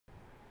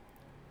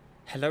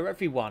Hello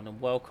everyone and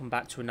welcome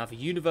back to another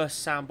Universe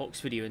Sandbox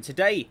video, and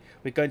today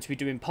we're going to be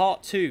doing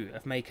part 2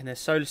 of making a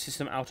solar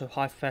system out of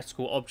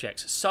hypothetical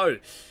objects. So,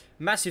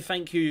 massive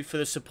thank you for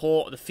the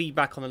support, the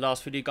feedback on the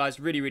last video guys,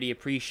 really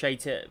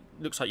appreciate it.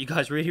 Looks like you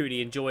guys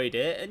really enjoyed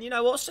it, and you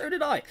know what, so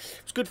did I.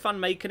 It was good fun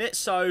making it,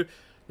 so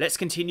let's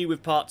continue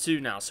with part 2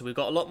 now. So we've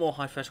got a lot more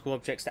hypothetical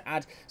objects to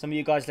add. Some of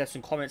you guys left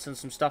some comments and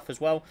some stuff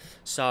as well.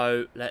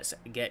 So let's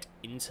get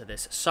into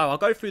this. So I'll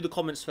go through the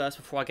comments first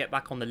before I get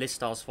back on the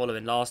list I was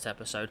following last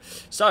episode.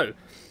 So,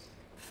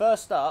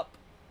 first up,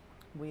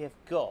 we have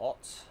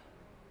got...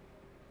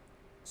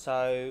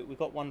 So, we've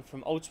got one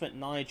from Ultimate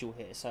Nigel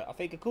here. So, I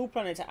think a cool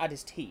planet to add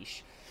is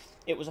Tish.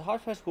 It was a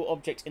hypothetical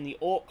object in the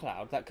Oort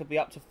cloud that could be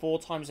up to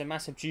 4 times the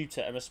mass of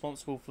Jupiter and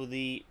responsible for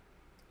the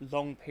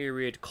long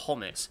period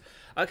comets.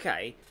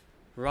 Okay,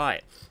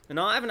 right. And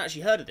I haven't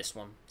actually heard of this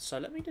one, so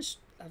let me just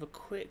have a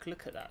quick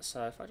look at that.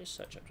 So if I just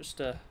search up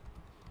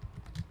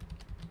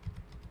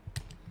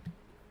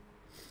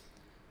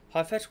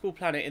hypothetical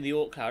planet in the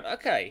Oort cloud.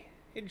 Okay,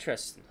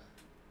 interesting.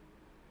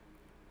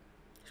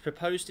 It's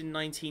proposed in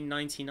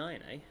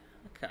 1999, eh?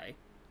 Okay.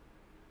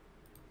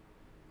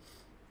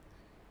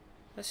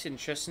 That's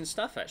interesting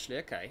stuff, actually.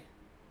 Okay.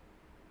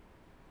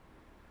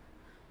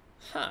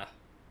 Huh.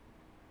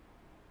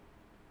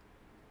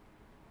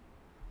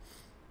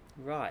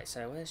 Right,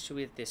 so where should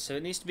we have this? So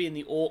it needs to be in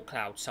the Oort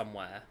cloud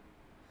somewhere.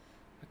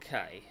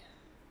 Okay.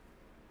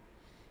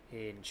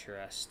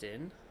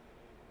 Interesting.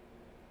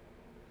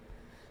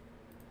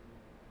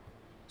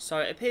 So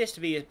it appears to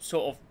be a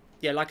sort of,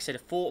 yeah, like I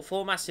said,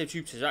 four massive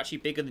Jupiters, actually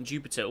bigger than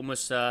Jupiter,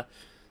 almost a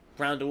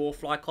round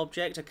dwarf-like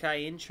object.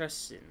 Okay,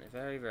 interesting.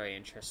 Very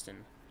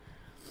interesting.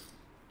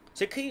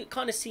 So it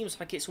kind of seems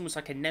like it's almost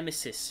like a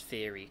nemesis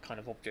theory kind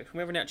of object. We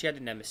haven't actually had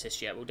a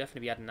nemesis yet. We'll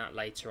definitely be adding that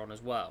later on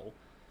as well.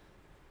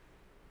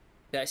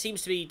 Yeah, it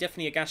seems to be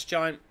definitely a gas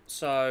giant,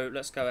 so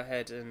let's go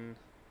ahead and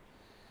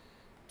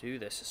do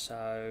this.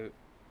 So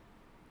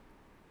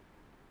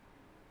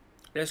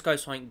let's go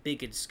something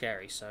big and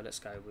scary. So let's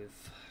go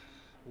with...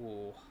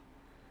 Ooh.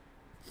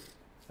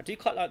 I do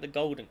quite like the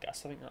golden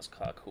gas. I think that's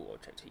quite a cool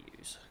object to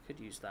use. Could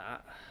use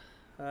that.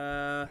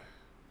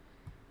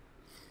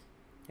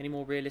 Any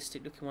more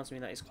realistic looking ones? I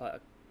mean, that is quite a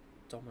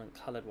dominant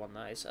coloured one,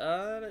 that is.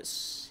 Let's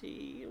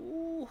see.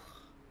 Ooh.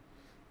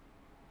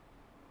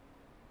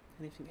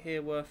 Anything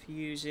here worth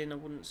using? I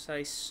wouldn't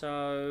say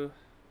so.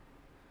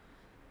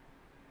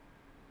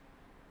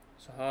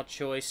 It's a hard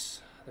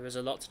choice. There is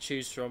a lot to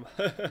choose from.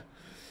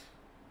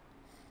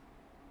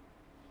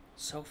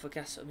 Sulfur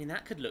gas. I mean,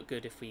 that could look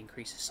good if we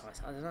increase the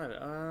size. I don't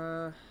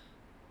know.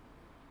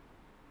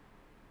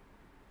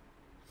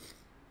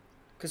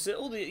 Because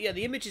all the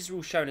images are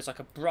all shown as like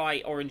a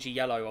bright orangey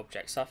yellow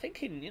object. So I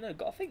think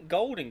I think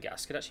golden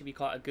gas could actually be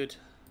quite a good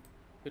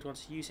one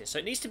to use here. So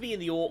it needs to be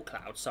in the Oort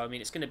cloud. So I mean,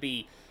 it's going to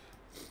be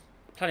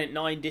Planet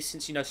 9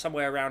 distance,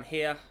 somewhere around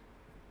here.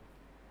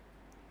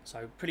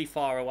 So pretty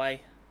far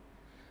away.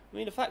 I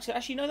mean, the fact that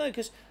actually no,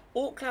 because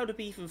Oort cloud would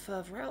be even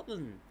further out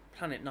than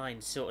Planet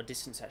 9 sort of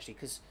distance actually.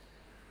 Because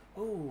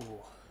I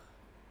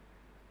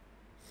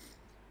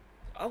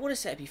want to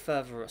say it'd be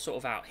further sort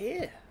of out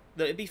here.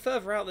 That it'd be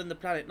further out than the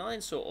Planet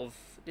 9 sort of.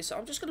 This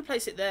I'm just going to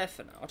place it there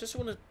for now. I just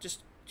want to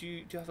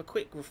do have a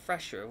quick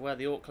refresher of where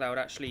the Oort cloud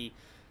actually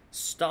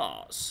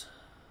starts.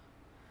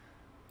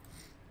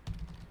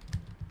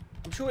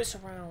 I'm sure it's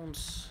around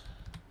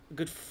a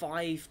good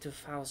 5 to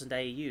 1,000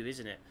 AU,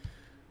 isn't it?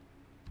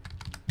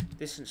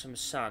 Distance from the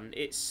sun.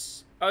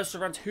 It's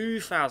around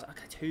 2,000.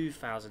 Okay,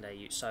 2,000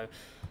 AU. So,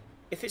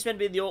 if it's meant to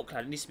be in the Oort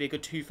cloud, it needs to be a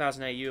good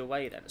 2,000 AU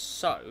away then.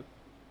 So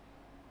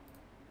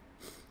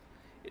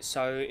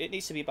it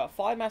needs to be about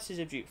 4 masses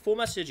of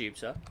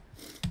Jupiter.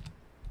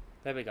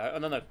 There we go. Oh,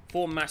 no.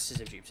 4 masses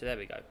of Jupiter. There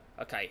we go.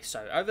 Okay,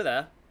 so over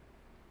there.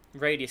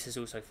 Radius is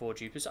also 4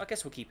 Jupiters. I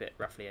guess we'll keep it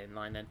roughly in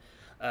line then.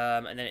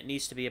 And then it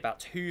needs to be about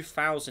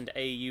 2,000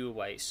 AU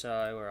away.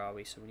 So where are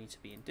we? So we need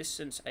to be in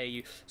distance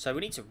AU. So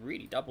we need to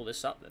really double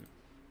this up then.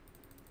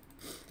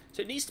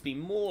 So it needs to be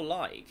more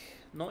like,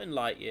 not in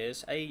light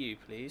years, AU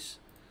please.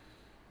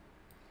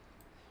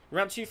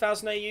 Around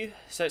 2,000 AU.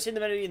 So it's in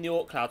the middle in the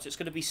Oort cloud. So it's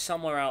going to be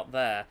somewhere out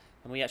there.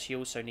 And we actually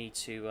also need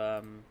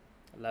to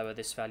lower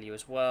this value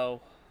as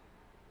well.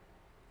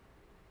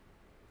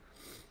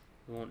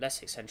 We want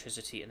less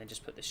eccentricity and then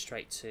just put this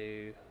straight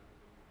to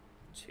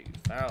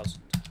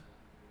 2,000.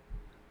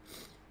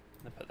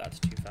 And put that to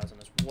 2,000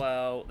 as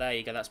well. There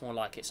you go, that's more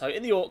like it. So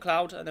in the Oort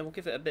cloud, and then we'll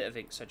give it a bit of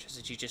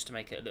eccentricity just to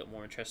make it a little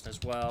more interesting as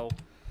well.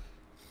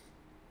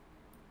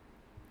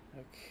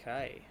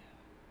 Okay.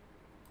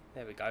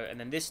 There we go. And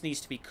then this needs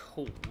to be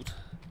called...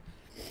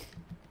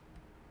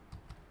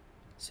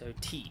 So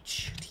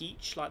teach.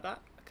 Teach like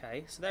that.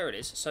 Okay, so there it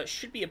is. So it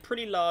should be a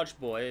pretty large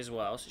boy as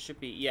well. So it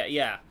should be...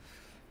 Yeah.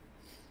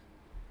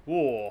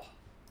 Whoa.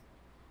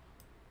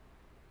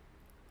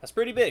 That's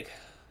pretty big.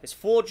 It's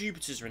 4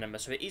 Jupiters, remember,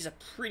 so it is a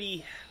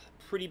pretty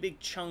big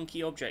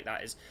chunky object,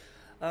 that is.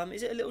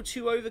 Is it a little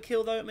too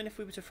overkill, though? I mean, if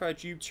we were to throw a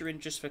Jupiter in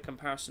just for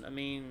comparison, I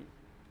mean...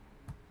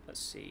 Let's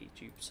see,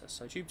 Jupiter.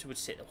 So Jupiter would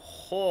sit...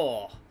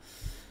 Oh!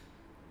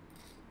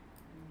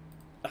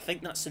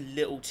 think that's a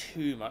little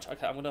too much.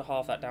 Okay, I'm going to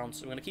halve that down.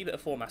 I'm going to keep it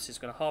at 4 masses.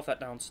 I'm going to halve that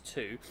down to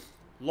 2.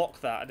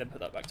 Lock that and then put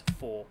that back to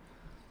 4.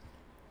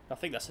 I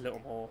think that's a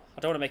little more.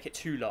 I don't want to make it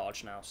too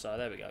large now, so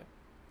there we go.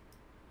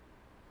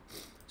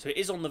 So it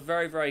is on the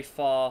very, very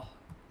far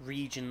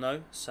region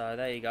though. So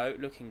there you go,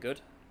 looking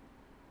good.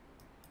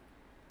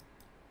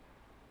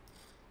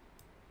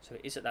 So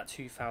it is at that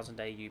 2000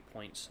 AU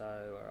point.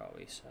 So where are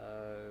we?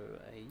 So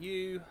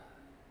AU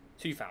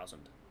 2000.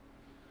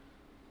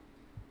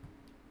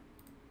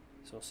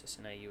 So what's this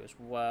in AU as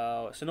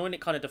well? It's annoying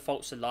it kind of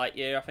defaults to light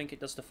year. I think it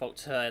does default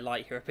to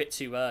light year a bit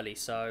too early.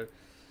 So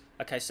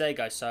okay, so there you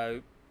go.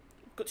 So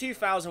got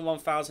 2000,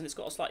 1000. It's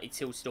got a slightly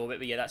tilted orbit,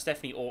 but yeah, that's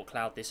definitely Oort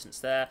cloud distance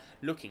there.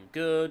 Looking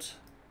good.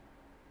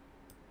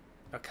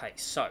 Okay,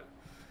 so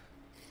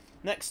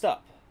next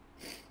up,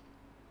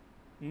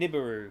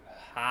 Nibiru.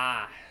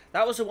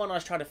 That was the one I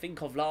was trying to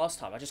think of last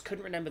time. I just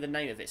couldn't remember the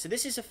name of it. So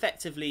this is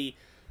effectively,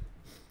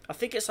 I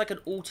think it's like an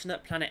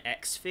alternate Planet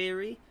X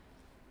theory.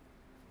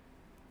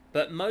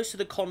 But most of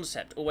the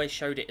concept always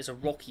showed it as a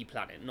rocky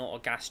planet, not a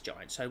gas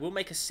giant. So we'll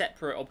make a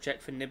separate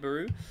object for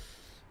Nibiru.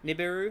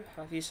 Nibiru,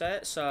 how do you say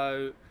it?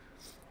 So,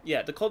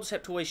 yeah, the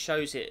concept always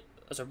shows it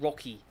as a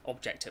rocky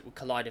object that would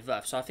collide with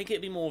Earth. So I think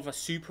it'd be more of a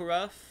super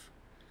Earth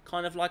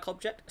kind of like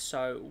object.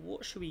 So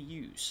what should we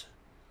use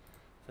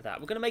for that?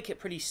 We're going to make it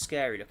pretty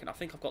scary looking. I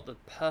think I've got the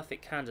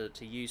perfect candidate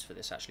to use for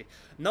this, actually.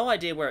 No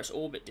idea where its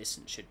orbit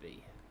distance should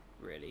be,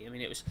 really. I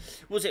mean, it was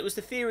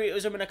the theory it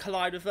was going to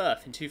collide with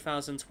Earth in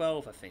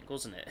 2012, I think,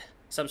 wasn't it?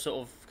 Some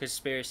sort of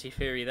conspiracy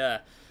theory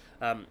there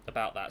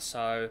about that.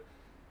 So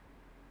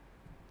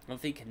I'm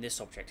thinking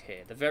this object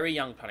here, the very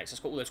young planets. It's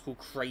got all those cool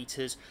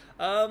craters.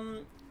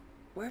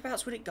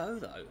 Whereabouts would it go,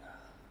 though?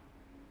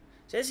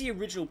 So there's the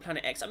original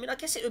Planet X. I mean, I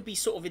guess it would be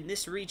sort of in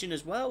this region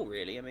as well,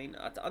 really. I mean,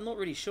 I'm not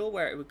really sure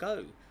where it would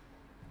go.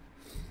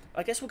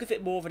 I guess we'll give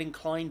it more of an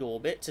inclined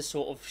orbit to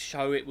sort of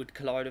show it would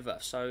collide with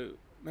Earth. So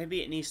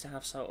maybe it needs to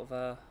have sort of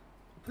a...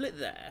 Put it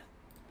there.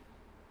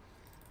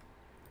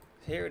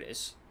 Here it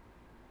is.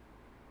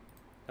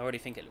 I already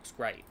think it looks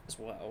great as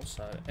well.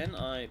 So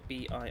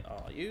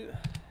Nibiru.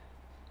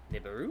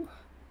 Nibiru.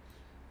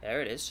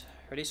 There it is.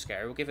 Pretty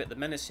scary. We'll give it the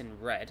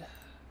menacing red.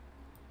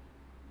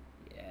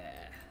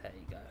 Yeah, there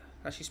you go.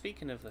 Actually,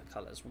 speaking of the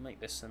colours, we'll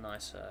make this a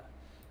nice sort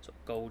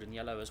of gold and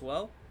yellow as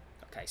well.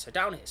 Okay, so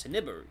down here, so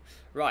Nibiru.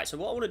 Right, so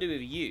what I want to do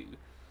with you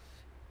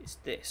is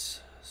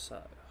this.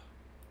 So,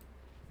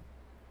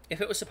 if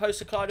it was supposed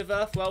to collide with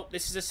Earth, well,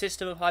 this is a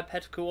system of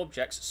hypothetical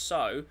objects,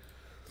 so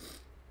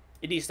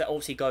it needs to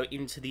obviously go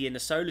into the inner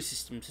solar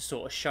system to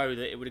sort of show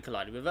that it would have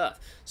collided with Earth.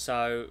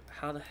 So,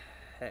 how the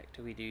heck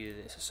do we do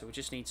this? So, we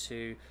just need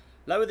to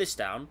lower this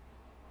down,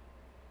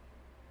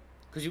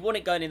 because you want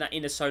it going in that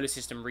inner solar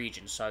system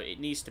region, so it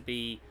needs to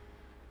be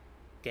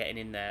getting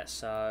in there.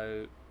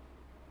 So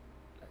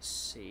let's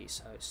see.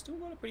 So it's still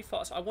got it pretty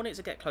far. So I want it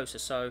to get closer.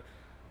 So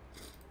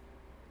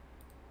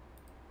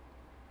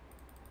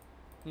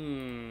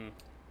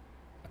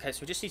okay,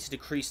 so we just need to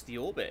decrease the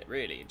orbit,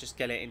 really, and just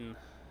get it in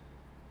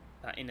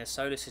that inner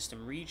solar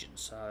system region.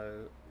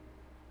 So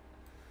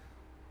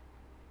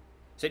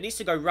it needs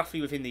to go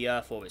roughly within the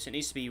Earth orbit. So it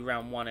needs to be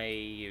around 1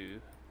 AU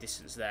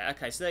distance there.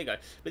 Okay, so there you go.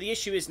 But the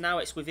issue is now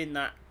it's within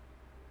that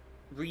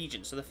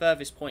region. So the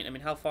furthest point, I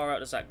mean, how far out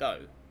does that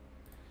go?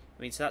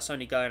 I mean, so that's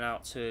only going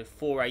out to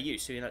 4 AU.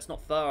 So, you know, it's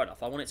not far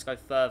enough. I want it to go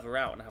further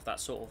out and have that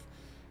sort of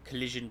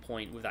collision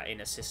point with that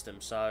inner system.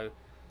 So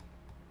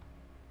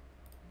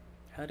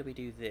how do we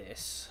do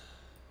this?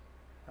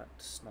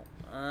 That's not...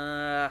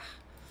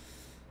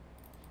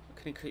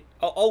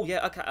 oh,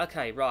 yeah,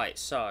 okay, right,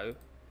 so...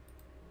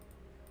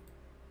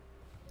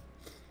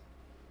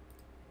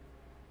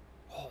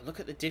 Oh, look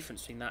at the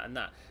difference between that and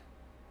that.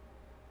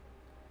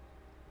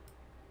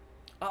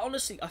 I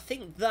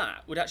think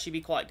that would actually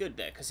be quite good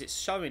there, because it's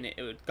showing it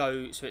would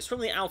go... So it's from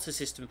the outer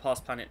system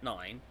past Planet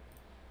 9.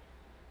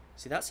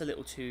 See, that's a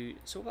little too...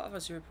 So what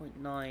about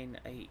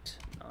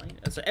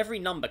 0.989? So every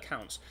number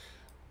counts.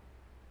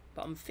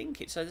 But I'm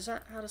thinking... So does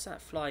that... How does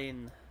that fly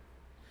in...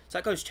 So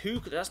that goes to...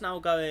 That's now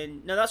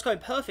going... No, that's going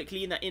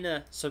perfectly in that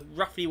inner... So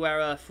roughly where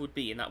Earth would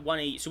be, in that 1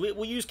 AU. So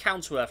we'll use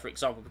counter-Earth, for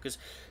example, because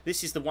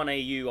this is the 1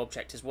 AU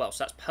object as well.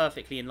 So that's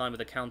perfectly in line with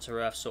the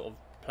counter-Earth sort of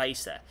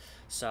place there.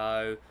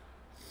 So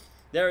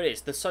there it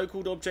is. The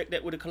so-called object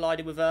that would have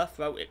collided with Earth,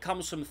 well, it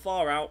comes from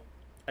far out,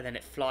 and then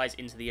it flies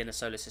into the inner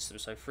solar system.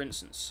 So, for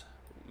instance,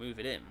 move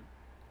it in.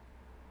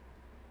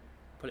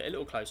 Pull it a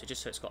little closer,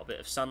 just so it's got a bit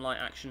of sunlight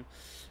action.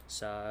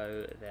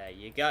 So there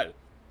you go.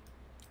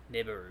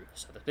 Nibiru.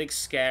 So the big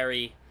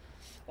scary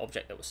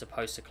object that was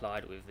supposed to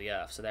collide with the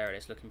Earth. So there it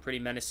is, looking pretty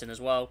menacing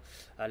as well.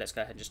 Let's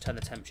go ahead and just turn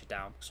the temperature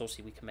down, because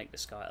obviously we can make the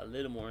sky a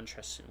little more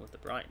interesting with the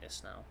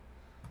brightness now.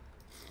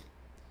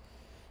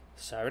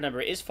 So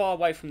remember, it is far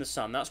away from the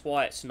sun. That's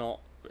why it's not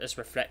as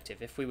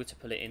reflective. If we were to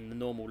put it in the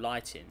normal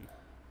lighting,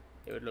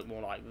 it would look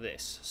more like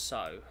this.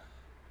 So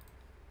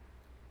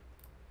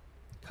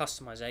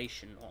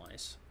customization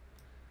wise,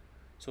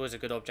 it's always a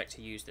good object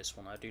to use, this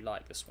one. I do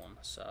like this one.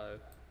 So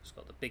it's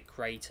got the big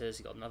craters.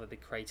 You've got another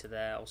big crater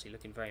there, obviously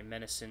looking very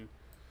menacing.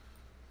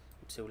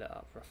 We'll tilt it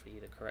up roughly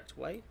the correct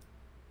way.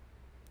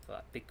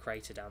 That big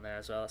crater down there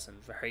as well. That's a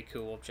very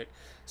cool object.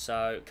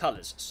 So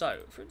colours. So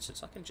for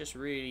instance, I can just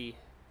really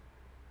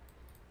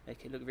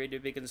make it look really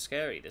big and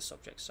scary. This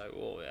object. So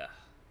oh yeah.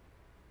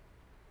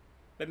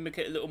 Maybe make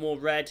it a little more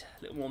red,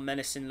 a little more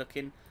menacing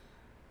looking.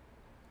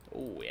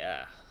 Oh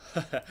yeah.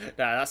 No,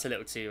 that's a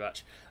little too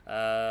much.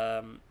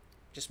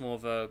 Just more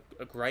of a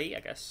grey,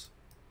 I guess.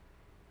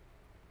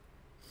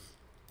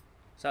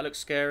 Does that look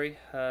scary?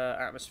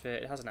 Atmosphere.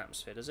 It has an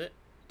atmosphere, does it?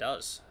 It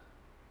does.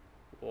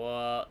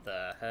 What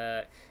the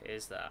heck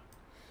is that?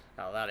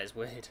 Oh, that is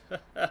weird.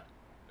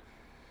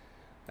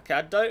 Okay,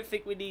 I don't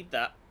think we need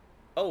that.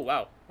 Oh,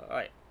 wow.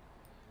 Alright.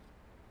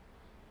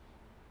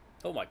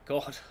 Oh my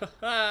god.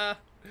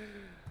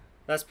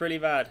 That's pretty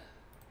bad.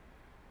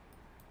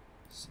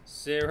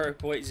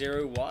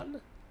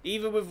 0.01?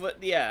 Even with,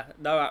 yeah,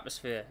 no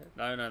atmosphere.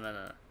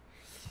 No.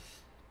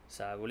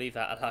 So we'll leave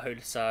that alone.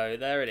 So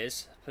there it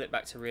is. Put it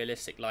back to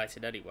realistic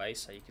lighting anyway,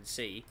 so you can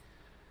see.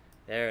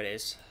 There it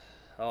is.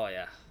 Oh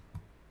yeah.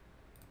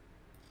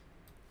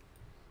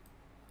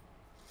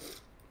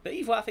 But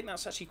either way, I think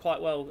that's actually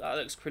quite well. That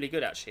looks pretty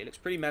good actually. It looks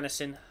pretty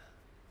menacing.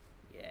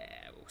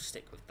 Yeah, we'll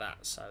stick with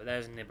that. So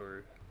there's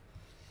Nibiru.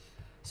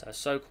 So a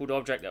so-called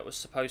object that was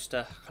supposed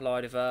to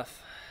collide with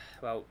Earth.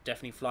 Well,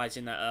 definitely flies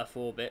in that Earth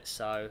orbit.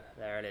 So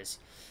there it is.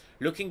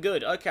 Looking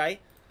good. Okay.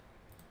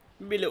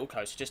 Be a little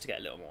closer just to get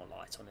a little more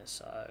light on it.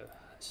 So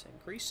let's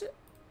increase it.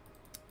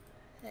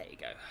 There you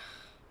go.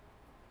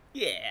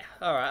 Yeah.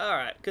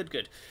 Alright.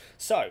 Good.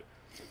 So,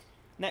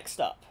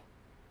 next up.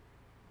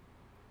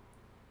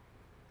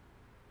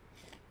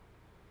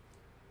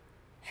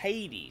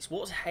 Hades.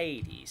 What's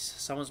Hades?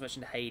 Someone's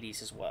mentioned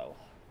Hades as well.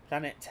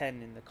 Planet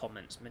 10 in the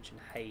comments mentioned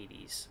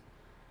Hades.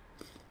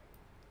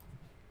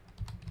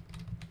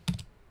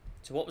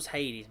 So what was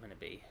Hades meant to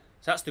be?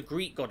 So that's the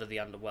Greek god of the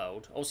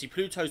underworld. Obviously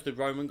Pluto's the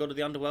Roman god of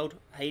the underworld.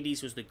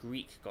 Hades was the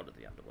Greek god of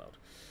the underworld.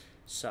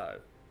 So,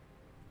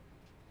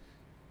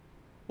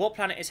 what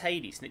planet is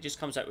Hades? And it just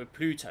comes out with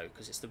Pluto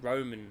because it's the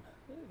Roman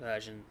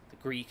version. The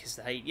Greek is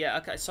the Hades. Yeah,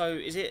 okay. So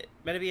is it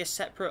meant to be a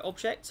separate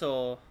object,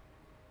 or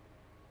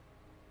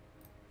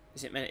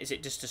is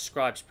it just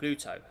describes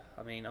Pluto?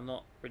 I mean, I'm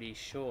not really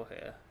sure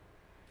here.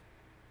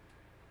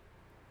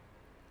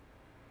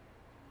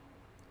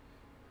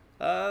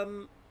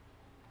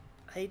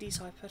 Hades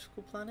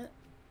hypothetical planet.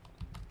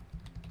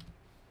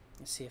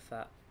 Let's see if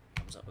that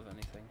comes up with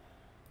anything.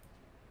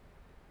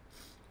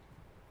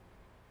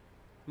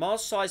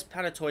 Mars-sized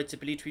planetoids are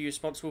believed to be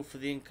responsible for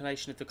the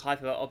inclination of the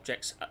Kuiper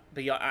objects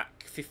beyond at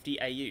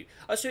 50 AU.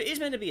 Oh, so it is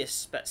meant to be a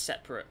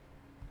separate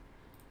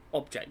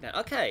object now.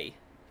 Okay.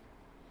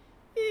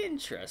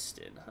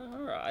 Interesting.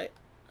 Alright.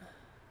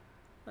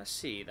 I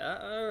see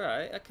that.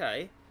 Alright,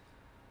 okay.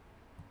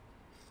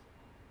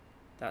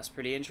 That's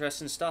pretty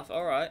interesting stuff.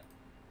 Alright.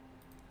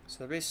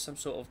 So there is some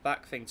sort of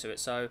back thing to it.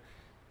 So,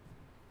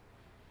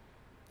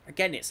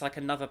 again, it's like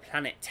another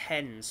Planet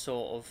 10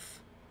 sort of...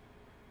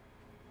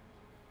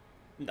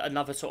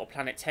 Another sort of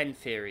Planet 10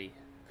 theory.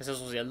 Because there's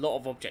obviously a lot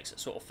of objects that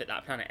sort of fit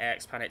that Planet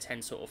X, Planet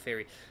 10 sort of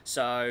theory.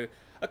 So,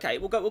 okay,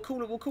 we'll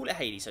call it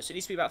Hades. So it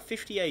needs to be about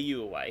 50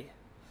 AU away.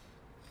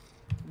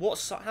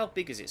 How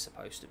big is it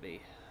supposed to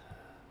be?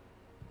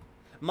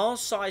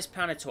 Mars-sized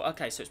planetoid.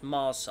 Okay, so it's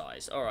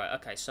Mars-sized. Alright,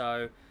 okay,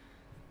 so...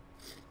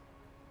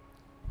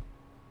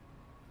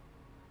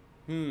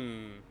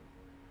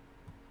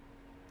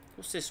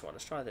 What's this one?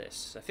 Let's try this.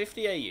 So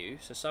 50 AU,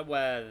 so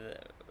somewhere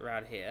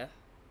around here.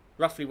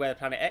 Roughly where the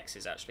planet X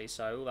is, actually.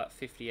 So all that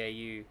 50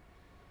 AU.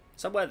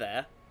 Somewhere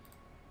there.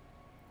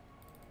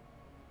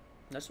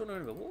 I just want to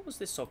remember, what was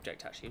this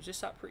object, actually? Was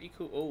this that pretty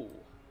cool?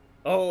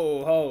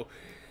 Oh.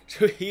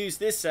 Should we use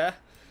this, sir?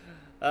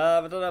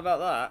 I don't know about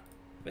that.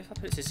 If I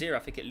put it to 0, I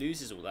think it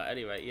loses all that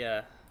anyway,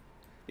 yeah.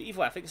 But either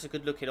way, I think it's a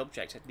good looking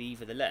object,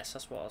 nevertheless.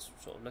 That's what I was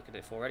sort of looking at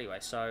it for anyway.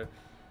 So,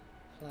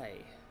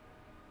 play.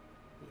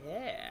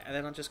 Yeah, and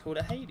then I just called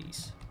it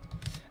Hades.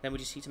 Then we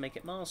just need to make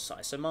it Mars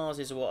size. So Mars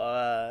is what,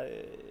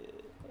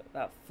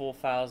 about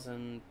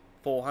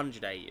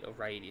 4,400 of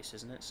radius,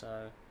 isn't it?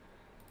 So,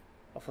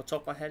 off the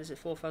top of my head, is it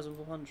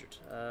 4,400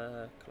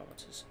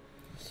 kilometers?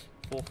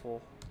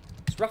 4.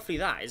 It's roughly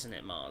that, isn't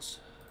it, Mars?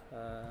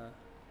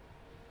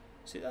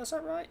 See, is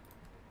that right?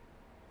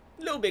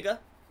 A little bigger.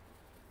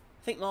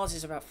 I think Mars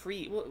is about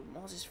 3. Well,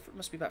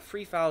 must be about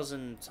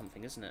 3,000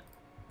 something, isn't it?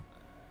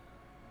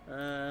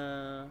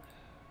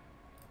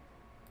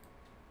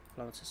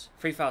 Kilometers.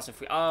 3,000.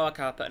 Oh,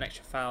 okay. I put an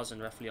extra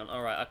 1,000 roughly on.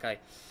 All right. Okay,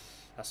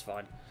 that's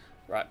fine.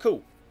 Right.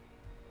 Cool.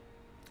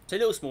 So a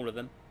little smaller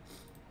than.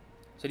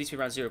 So it needs to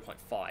be around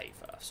 0.5.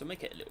 So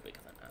make it a little bigger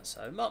than that.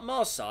 So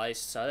Mars size.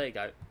 So there you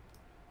go.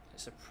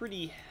 It's a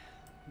pretty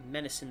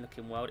menacing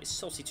looking world.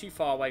 It's obviously too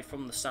far away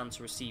from the sun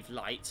to receive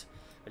light,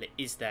 but it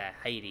is there.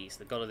 Hades,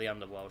 the god of the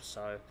underworld.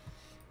 So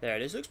there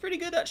it is. Looks pretty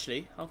good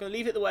actually. I'm going to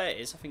leave it the way it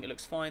is. I think it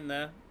looks fine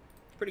there.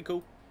 Pretty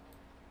cool.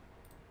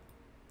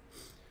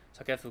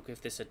 So I guess we'll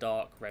give this a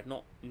dark red.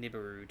 Not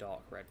Nibiru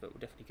dark red, but we'll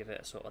definitely give it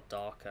a sort of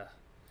darker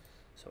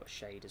sort of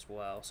shade as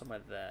well.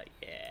 Somewhere there.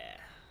 Yeah.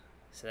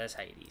 So there's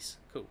Hades.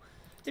 Cool.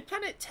 Did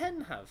Planet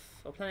 10 have,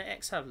 or Planet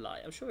X have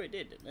light? I'm sure it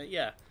did, didn't it?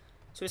 Yeah.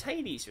 So is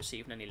Hades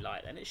receiving any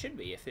light then? It should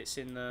be if it's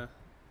in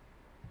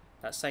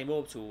that same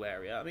orbital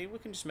area. I mean, we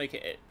can just make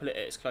it, put it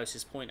at its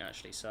closest point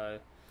actually, so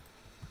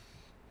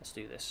let's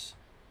do this.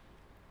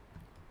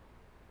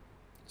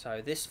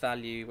 So this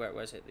value, where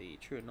was it? The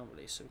true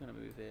anomaly, so we're going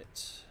to move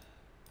it.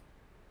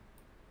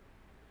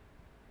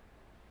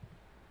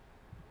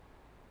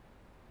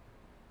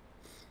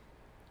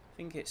 I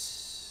think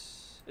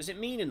it's... Does it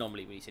mean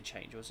anomaly we need to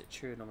change, or is it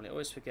true anomaly? I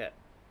always forget.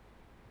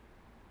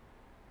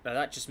 No,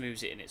 that just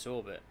moves it in its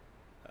orbit.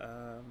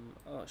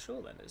 Oh,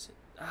 sure then, is it?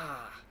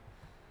 Ah!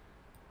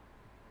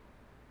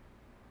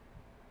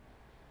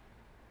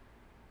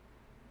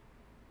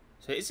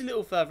 So it's a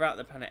little further out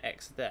than Planet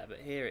X there, but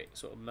here it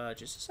sort of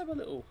merges. Let's have a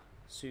little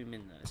zoom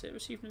in there. Is it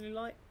receiving any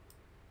light?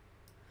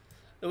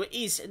 No, it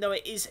is. No,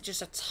 it is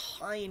just a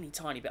tiny,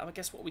 tiny bit. I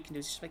guess what we can do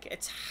is just make it a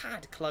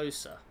tad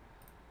closer.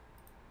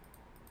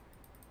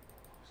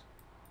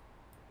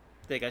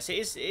 There you go. So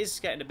it is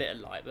getting a bit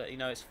of light, but you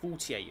know, it's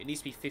 48. It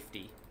needs to be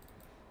 50.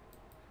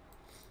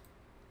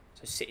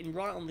 So sitting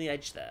right on the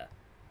edge there.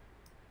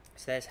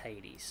 So there's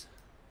Hades.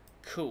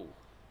 Cool.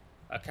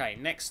 Okay,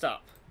 next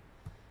up.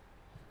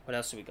 What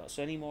else have we got?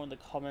 So any more in the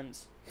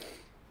comments?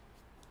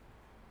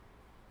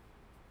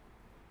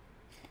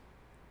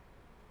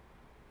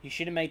 You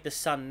should have made the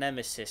sun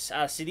Nemesis.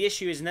 See, the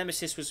issue is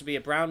Nemesis was to be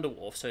a brown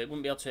dwarf, so it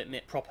wouldn't be able to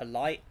emit proper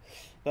light.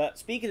 But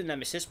speaking of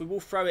Nemesis, we will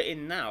throw it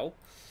in now,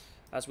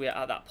 as we are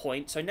at that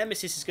point. So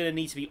Nemesis is going to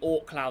need to be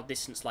Orc Cloud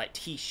distance like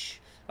Tish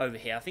over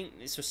here. I think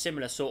it's a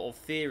similar sort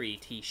of theory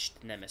Tish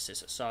to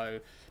Nemesis.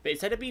 So, but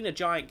instead of being a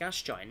giant gas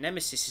giant,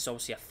 Nemesis is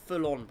obviously a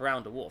full-on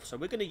brown dwarf. So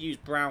we're going to use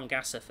brown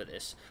Gasser for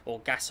this,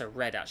 or Gasser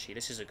red actually.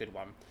 This is a good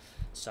one.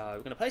 So we're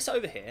going to place it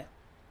over here.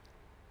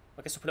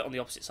 I guess we'll put it on the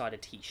opposite side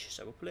of Tish.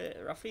 So we'll put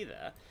it roughly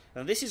there.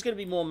 Now this is going to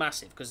be more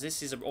massive because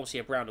this is obviously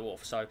a brown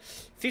dwarf. So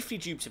 50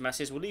 Jupiter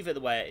masses. We'll leave it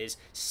the way it is.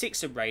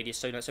 6 of radius.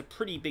 So you know, it's a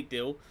pretty big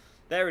deal.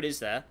 There it is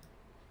there.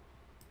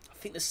 I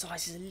think the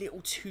size is a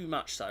little too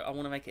much though. I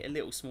want to make it a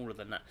little smaller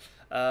than that.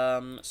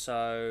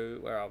 So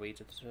where are we?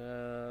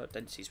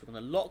 Densities. We're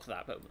going to lock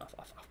that, but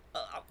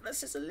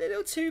that's just a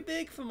little too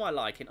big for my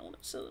liking. I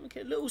want to make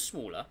it a little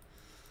smaller.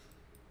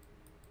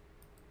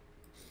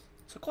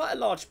 So quite a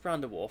large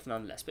brown dwarf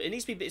nonetheless, but it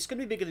needs to be. It's going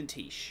to be bigger than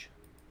Tish.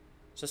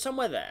 So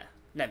somewhere there,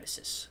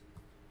 Nemesis.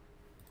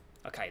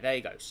 Okay, there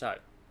you go. So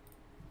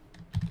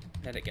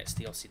then it gets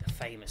the obviously the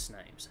famous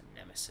name. So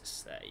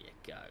Nemesis. There you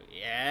go.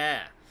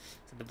 Yeah.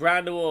 So the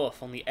brown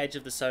dwarf on the edge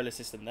of the solar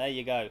system. There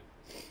you go.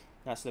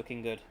 That's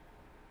looking good.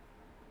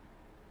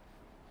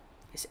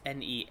 It's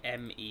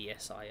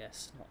Nemesis,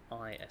 not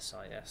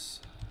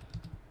ISIS.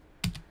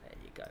 There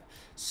you go.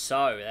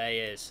 So there he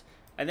is.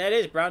 And there it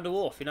is, brown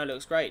dwarf. You know, it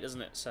looks great,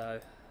 doesn't it?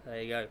 So,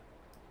 there you go.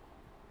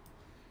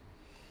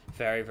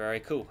 Very, very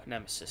cool.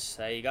 Nemesis.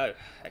 There you go.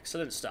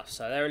 Excellent stuff.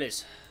 So, there it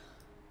is.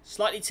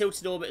 Slightly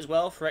tilted orbit as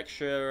well for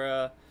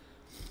extra,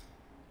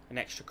 an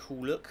extra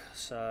cool look.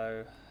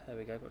 So, there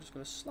we go. I'm just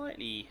going to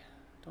slightly...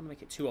 Don't want to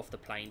make it too off the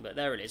plane, but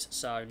there it is.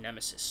 So,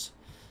 Nemesis.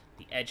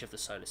 The edge of the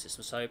solar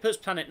system. So, it puts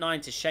Planet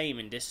 9 to shame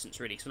in distance,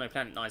 really, because I know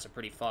Planet 9 is a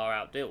pretty far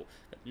out deal.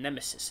 But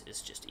Nemesis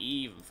is just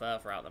even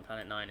further out than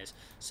Planet 9 is.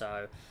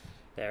 So...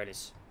 There it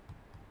is.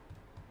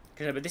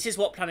 But this is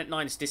what Planet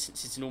 9's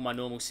distance is in all my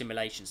normal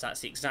simulations. That's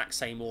the exact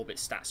same orbit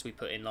stats we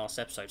put in last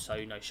episode. So,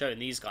 you know, showing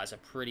these guys are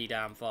pretty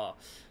damn far.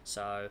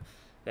 So,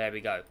 there we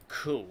go.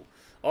 Cool.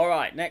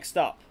 Alright, next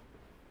up.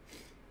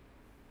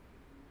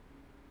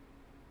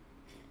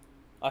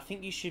 I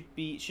think you shouldn't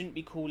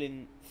be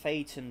calling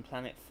Phaeton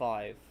Planet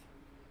 5.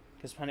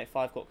 Because Planet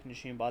 5 got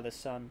consumed by the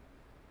sun.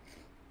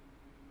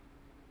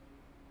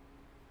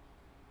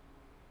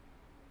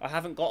 I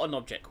haven't got an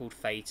object called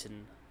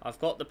Phaeton. I've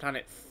got the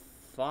Planet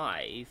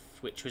 5,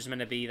 which was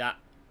meant to be that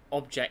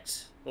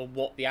object, or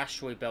what the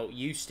asteroid belt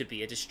used to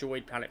be, a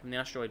destroyed planet from the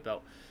asteroid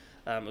belt,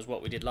 was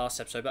what we did last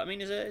episode. But I mean,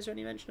 is there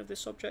any mention of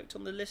this object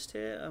on the list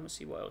here? Let's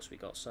see what else we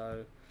got.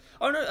 So,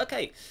 oh no,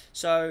 okay.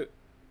 So,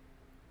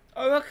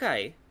 oh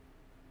okay.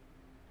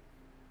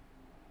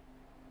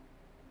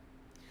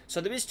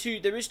 So there is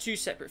two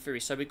separate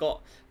theories. So we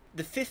got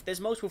the fifth. There's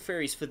multiple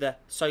theories for the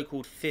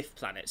so-called fifth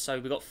planet. So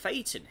we got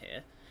Phaeton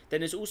here. Then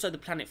there's also the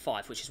Planet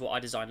 5, which is what I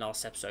designed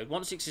last episode.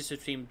 Once exists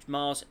between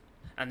Mars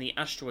and the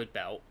asteroid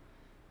belt.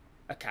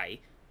 Okay,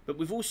 but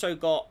we've also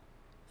got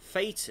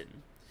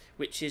Phaeton,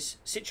 which is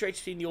situated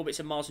between the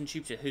orbits of Mars and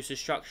Jupiter, whose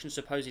destruction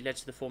supposedly led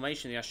to the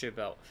formation of the asteroid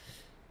belt.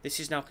 This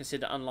is now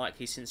considered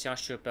unlikely since the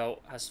asteroid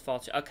belt has far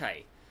too...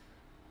 Okay.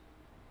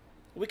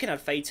 We can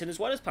have Phaeton as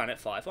well as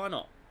Planet 5, why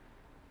not?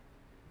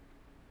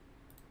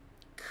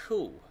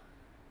 Cool.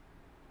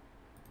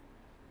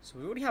 So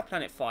we already have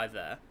Planet 5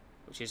 there,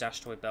 which is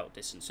asteroid belt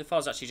distance. So far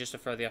as actually just to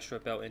throw the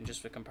asteroid belt in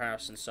just for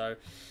comparison. So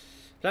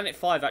Planet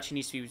 5 actually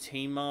needs to be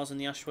between Mars and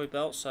the asteroid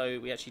belt, so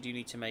we actually do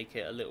need to make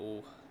it a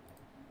little...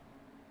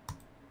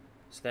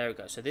 So there we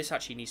go. So this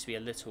actually needs to be a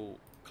little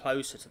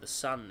closer to the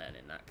sun then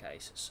in that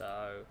case.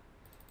 So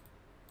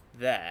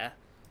there.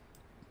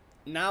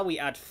 Now we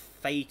add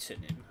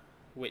Phaeton in,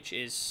 which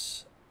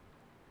is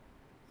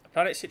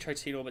Planet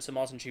situated in orbits of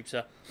Mars and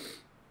Jupiter,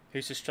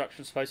 whose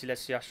destruction supposedly led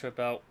to the asteroid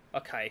belt.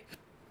 Okay.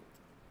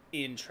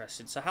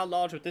 Interesting. So how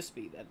large would this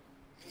be then?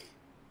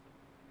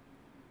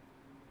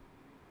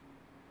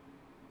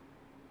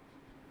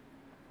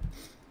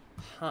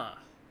 Huh.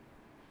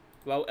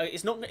 Well,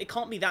 it's not. It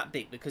can't be that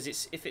big because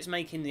if it's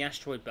making the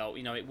asteroid belt,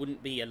 you know, it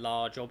wouldn't be a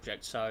large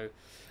object. So,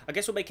 I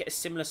guess we'll make it a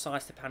similar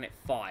size to Planet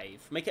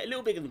 5. Make it a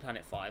little bigger than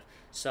Planet 5.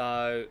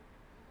 So,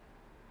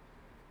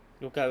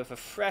 we'll go with a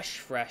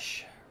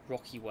fresh,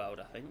 rocky world,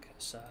 I think.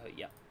 So,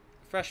 yeah,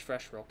 fresh,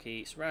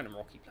 rocky, it's a random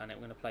rocky planet.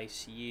 We're going to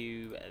place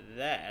you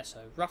there. So,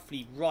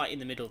 roughly right in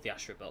the middle of the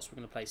asteroid belt. So, we're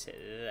going to place it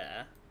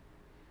there.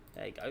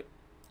 There you go.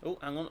 Oh,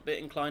 hang on, a bit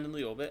inclined in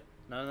the orbit.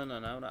 No,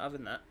 not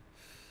having that.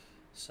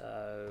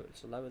 So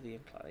let's lower the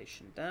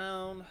inclination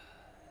down.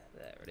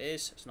 There it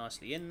is. It's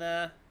nicely in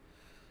there.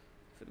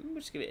 We'll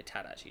just give it a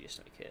tad actually, just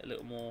to make it a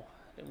little more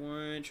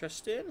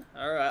interesting.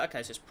 All right.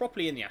 Okay. So it's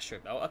properly in the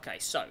asteroid belt. Okay.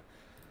 So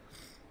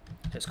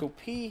it's called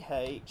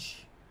PH8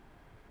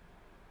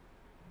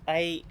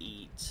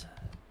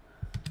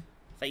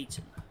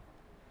 Phaeton.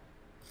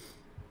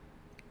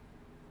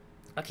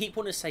 I keep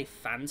wanting to say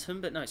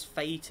Phantom, but no, it's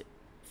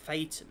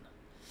Phaeton.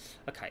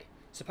 Okay.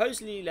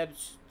 Supposedly led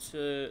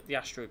to the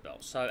asteroid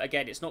belt. So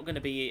again, it's not going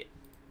to be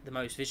the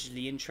most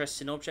visually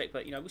interesting object,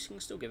 but you know, we can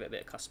still give it a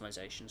bit of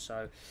customization.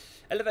 So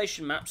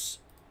elevation maps,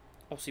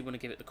 obviously want to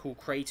give it the cool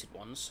cratered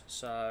ones.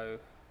 So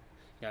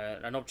you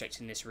know, an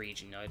object in this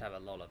region, you know, it'd have a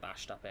lot of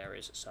bashed up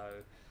areas.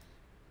 So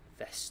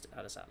vest,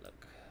 how does that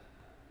look?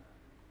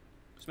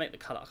 Let's make the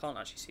colour. I can't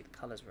actually see the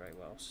colours very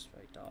well. It's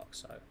very dark.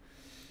 So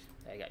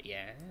there you go.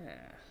 Yeah.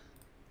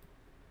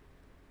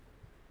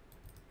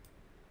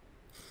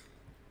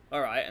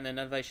 Alright, and then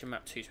elevation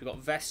map 2. So we've got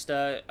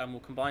Vesta, and we'll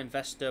combine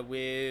Vesta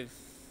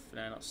with...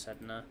 No, not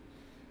Sedna.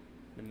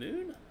 The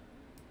moon?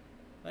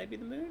 Maybe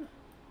the moon?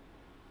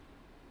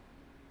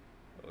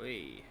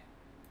 Oi.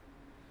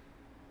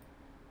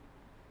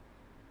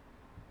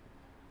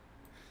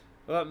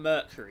 What about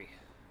Mercury?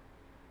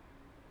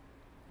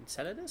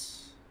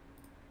 Enceladus?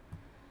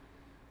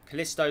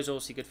 Callisto's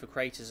obviously good for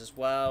craters as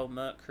well.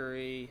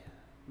 Mercury's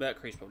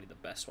probably the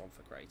best one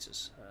for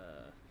craters.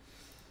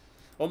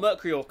 Or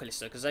Mercury or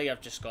Callisto, because they have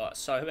just got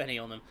so many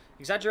on them.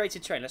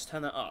 Exaggerated terrain, let's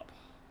turn that up.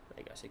 There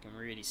you go, so you can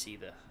really see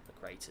the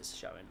craters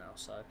showing now.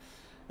 So,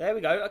 there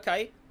we go,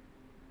 okay.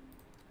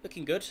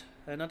 Looking good.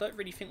 And I don't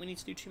really think we need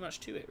to do too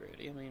much to it,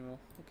 really. I mean, we'll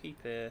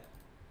keep it...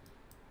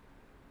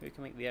 We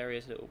can make the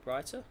areas a little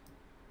brighter.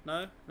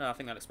 No? No, I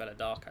think that looks better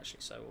dark, actually,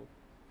 so we'll...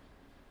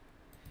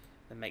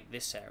 Then make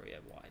this area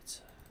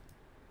white.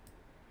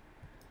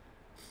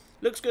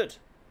 Looks good.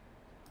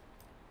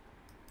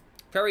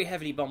 Very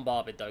heavily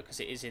bombarded, though, because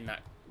it is in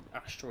that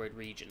asteroid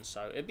region.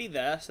 So it'd be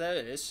there. So there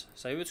it is.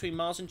 So between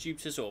Mars and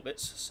Jupiter's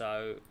orbits.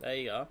 So there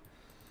you are.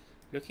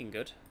 Looking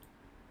good.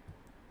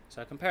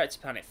 So compare it to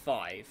Planet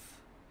 5.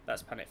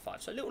 That's Planet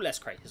 5. So a little less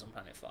craters on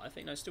Planet 5.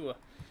 You know, still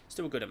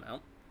a good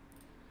amount.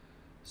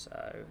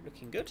 So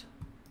looking good.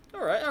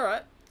 All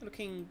right.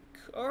 Looking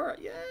all right.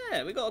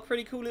 Yeah, we got a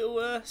pretty cool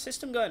little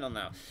system going on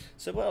now.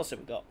 So what else have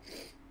we got?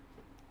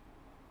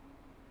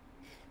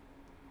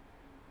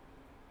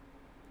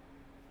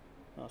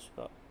 What else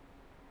we got?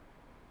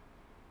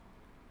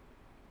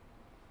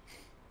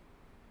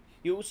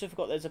 You also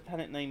forgot there's a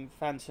planet named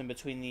Phantom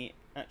between the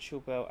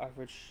actual belt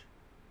average.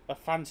 A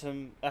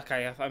Phantom.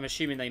 Okay, I'm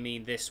assuming they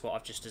mean this, what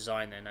I've just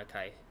designed then.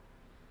 Okay.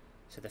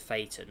 So the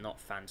Phaeton, not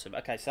Phantom.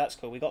 Okay, so that's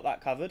cool. We got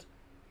that covered.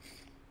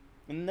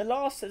 And the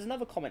last, there's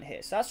another comment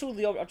here. So that's all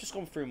the. I've just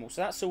gone through them all.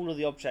 So that's all of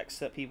the objects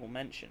that people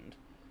mentioned.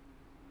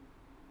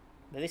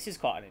 But this is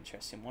quite an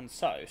interesting one.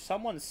 So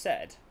someone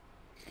said,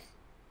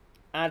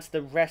 add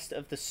the rest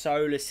of the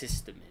solar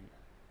system in.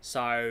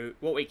 So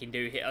what we can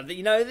do here,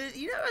 you know,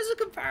 as a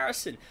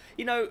comparison,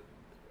 you know,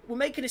 we're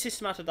making a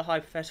system out of the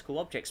hypothetical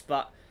objects,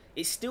 but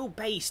it's still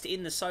based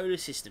in the solar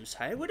system.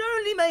 So it would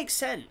only make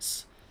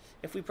sense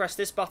if we press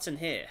this button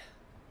here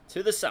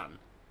to the sun.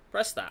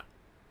 Press that,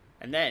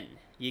 and then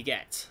you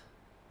get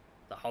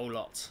the whole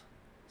lot.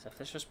 So if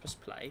let's just press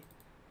play,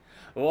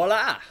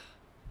 voila!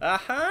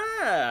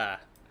 Aha!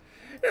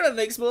 It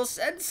makes more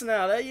sense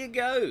now. There you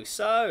go.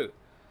 So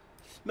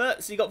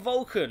you got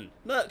Vulcan,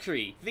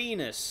 Mercury,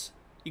 Venus.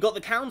 You got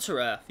the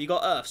counter-Earth, you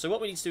got Earth. So what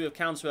we need to do with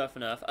counter-Earth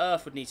and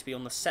Earth would need to be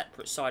on the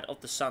separate side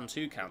of the sun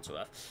to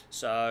counter-Earth.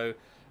 So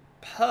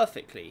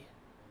perfectly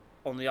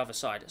on the other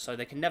side, so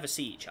they can never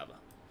see each other.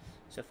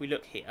 So if we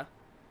look here,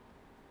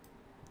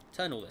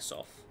 turn all this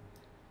off.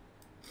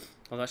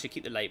 I'll actually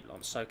keep the label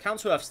on. So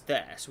counter-Earth's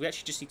there, so we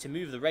actually just need to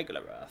move the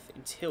regular Earth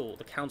until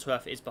the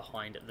counter-Earth is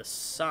behind the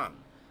sun.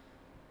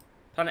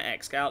 Planet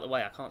X, get out of the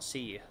way, I can't see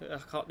you.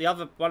 The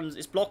other one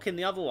is blocking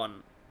the other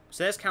one.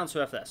 So there's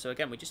counter-Earth there. So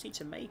again, we just need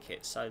to make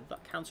it so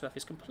that counter-Earth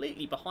is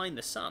completely behind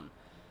the sun.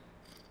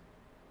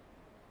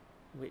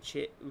 Which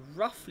it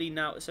roughly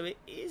now... So it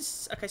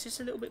is... Okay, so it's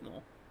a little bit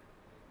more.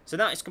 So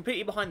now it's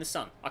completely behind the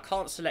sun. I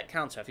can't select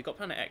counter-Earth. You've got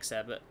Planet X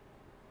there, but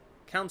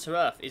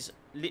counter-Earth is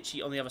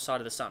literally on the other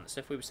side of the sun. So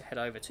if we were to head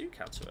over to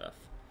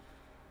counter-Earth...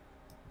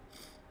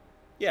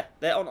 Yeah,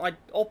 they're on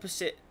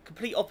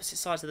complete opposite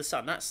sides of the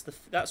sun.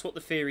 That's what the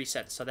theory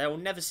said. So they will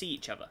never see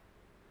each other,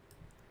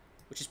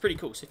 which is pretty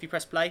cool. So if you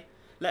press play,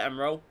 let them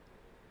roll,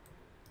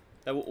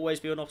 they will always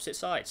be on opposite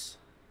sides.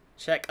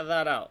 Check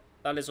that out.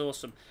 That is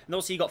awesome. And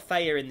also you got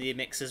Theia in the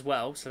mix as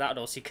well, so that would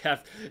also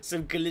have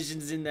some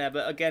collisions in there.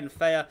 But again,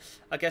 Theia,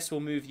 I guess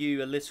we'll move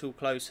you a little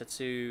closer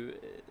to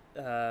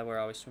where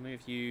are we? So we'll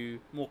move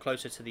you more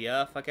closer to the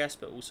Earth, I guess,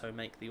 but also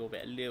make the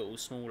orbit a little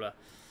smaller,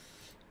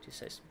 just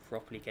so it's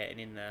properly getting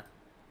in there.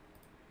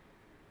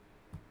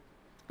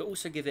 But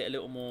also give it a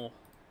little more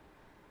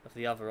of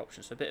the other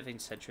options, so a bit of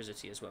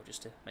eccentricity as well,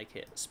 just to make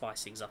it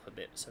spice things up a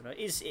bit. So no,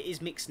 it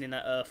is mixing in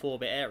that Earth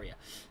orbit area.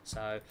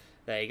 So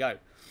there you go.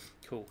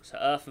 Cool. So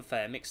Earth and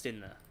Theia mixed in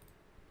there.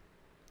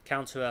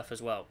 Counter Earth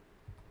as well.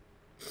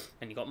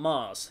 And you got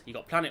Mars. You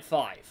got Planet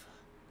 5.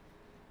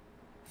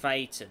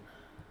 Phaeton.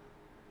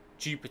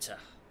 Jupiter.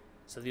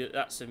 So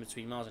that's in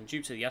between Mars and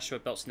Jupiter. The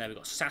asteroid belts in there. We've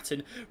got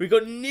Saturn. We've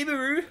got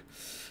Nibiru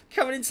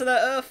coming into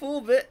that Earth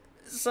orbit.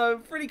 So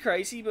pretty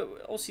crazy, but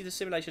obviously the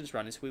simulation's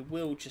running, so we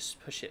will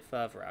just push it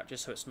further out,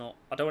 just so it's not...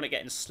 I don't want it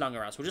getting slung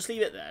around, so we'll just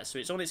leave it there. So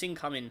it's on its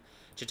incoming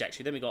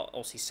trajectory. Then we got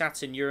obviously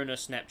Saturn,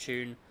 Uranus,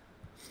 Neptune.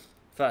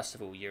 First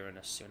of all,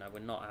 Uranus. You know, we're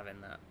not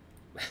having that.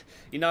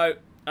 You know,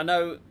 I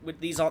know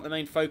these aren't the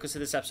main focus of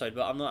this episode,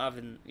 but I'm not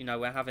having... You know,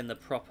 we're having the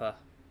proper...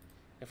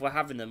 If we're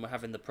having them, we're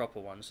having the proper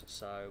ones.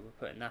 So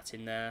we're putting that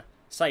in there.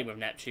 Same with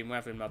Neptune. We're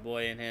having my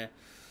boy in here.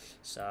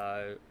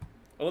 So...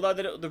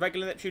 Although the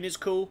regular Neptune is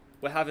cool,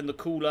 we're having the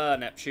cooler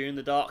Neptune,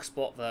 the dark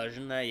spot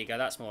version. There you go,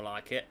 that's more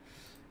like it.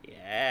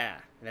 Yeah.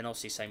 And then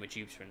obviously same with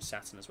Jupiter and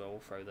Saturn as well.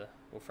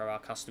 We'll throw our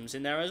customs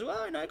in there as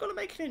well. You know, got to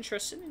make it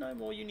interesting, you know,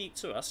 more unique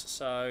to us.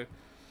 So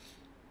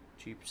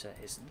Jupiter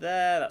is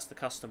there. That's the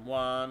custom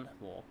one.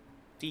 More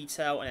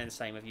detail, and then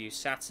same with you,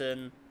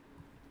 Saturn.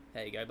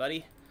 There you go,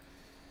 buddy.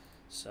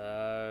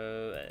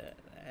 So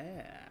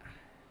yeah.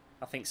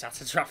 I think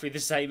Saturn's roughly the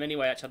same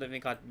anyway. Actually, I don't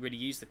think I'd really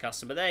use the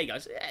custom, but there you go.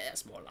 So, yeah,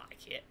 that's more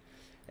like it.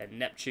 Then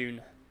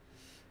Neptune.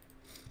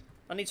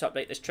 I need to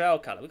update this trail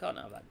colour. We can't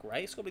have that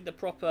grey. It's got to be the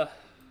proper,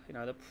 you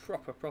know, the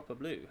proper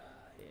blue.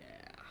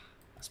 Yeah,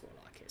 that's more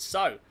like it.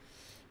 So,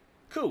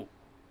 cool.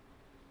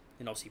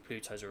 And obviously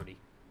Pluto's already...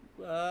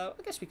 I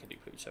guess we can do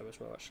Pluto as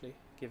well, actually.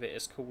 Give it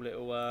its cool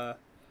little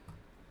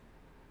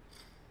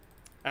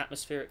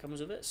atmosphere it comes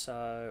with it.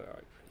 So,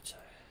 alright, Pluto.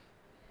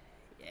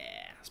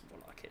 Yeah, that's more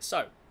like it.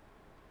 So,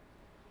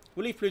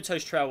 we'll leave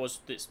Pluto's trail as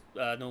its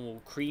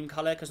normal cream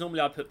colour, because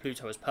normally I'd put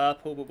Pluto as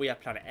purple, but we have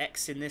Planet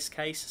X in this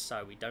case,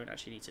 so we don't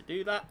actually need to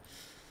do that.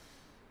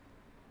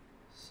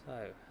 So,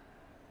 there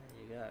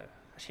you go.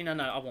 Actually,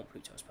 no, I want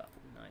Pluto as purple.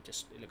 No,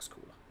 it looks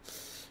cooler.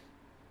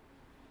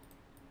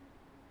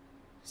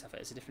 Let's have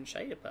it as a different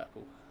shade of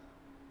purple.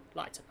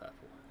 Lighter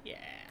purple. Yeah.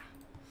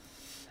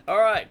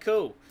 Alright,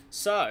 cool.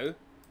 So,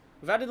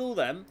 we've added all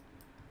them.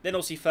 Then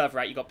obviously further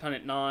out, you've got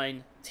Planet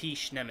 9,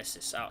 Tish,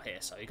 Nemesis out here.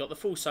 So you've got the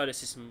full solar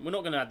system. We're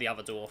not going to add the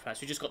other dwarf planets.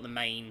 We've just got the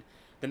main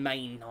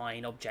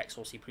 9 objects.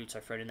 Obviously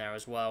Pluto thrown in there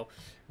as well.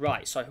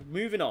 Right, so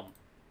moving on.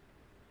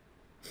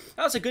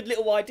 That was a good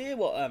little idea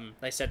what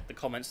they said in the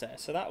comments there.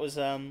 So that was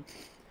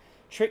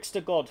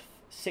Trickster God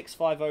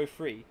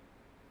 6503.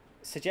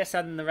 Suggests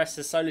adding the rest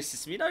of the solar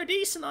system. You know,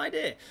 decent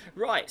idea.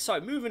 Right,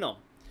 so moving on.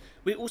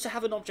 We also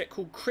have an object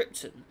called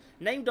Krypton,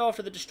 named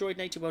after the destroyed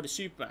native world of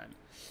Superman.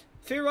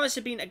 Theorised to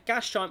have been a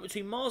gas giant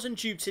between Mars and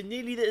Jupiter,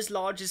 nearly as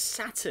large as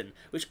Saturn,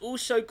 which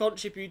also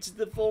contributed to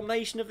the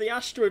formation of the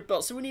asteroid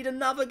belt. So we need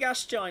another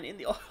gas giant in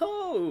the...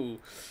 Oh!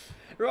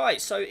 Right,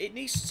 so it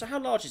needs... So how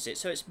large is it?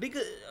 So it's bigger...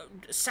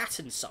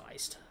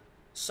 Saturn-sized.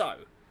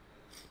 So,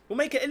 we'll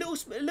make it a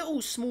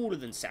little smaller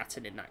than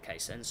Saturn in that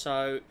case then.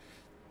 So,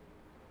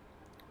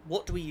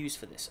 what do we use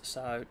for this?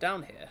 So,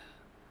 down here,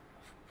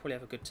 probably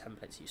have a good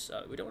template to use.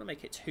 So, we don't want to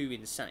make it too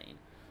insane.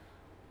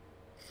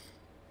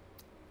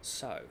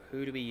 So,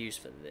 who do we use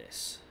for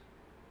this?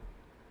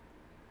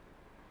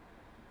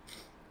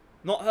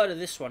 Not heard of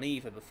this one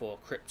either before,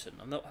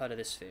 Krypton. I've not heard of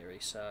this theory,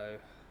 so...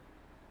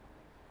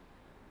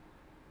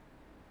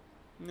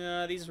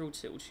 No, these are all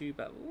too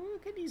bad. We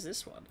can use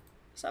this one.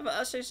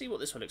 Let's see what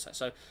this one looks like.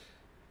 So,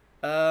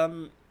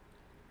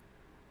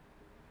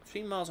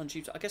 between Mars and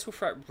Jupiter, I guess we'll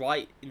throw it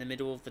right in the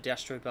middle of the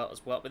asteroid belt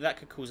as well, but that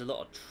could cause a lot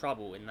of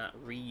trouble in that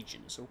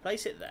region. So, we'll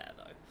place it there,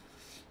 though.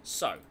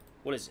 So,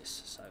 what is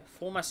this? So,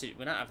 4 messages.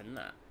 We're not having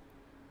that.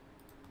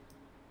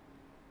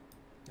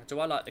 Now, do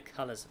I like the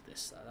colours of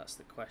this, though? That's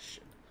the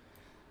question.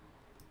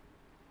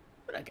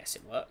 But I guess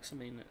it works. I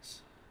mean,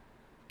 it's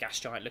gas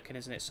giant looking,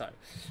 isn't it? So,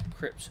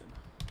 Krypton.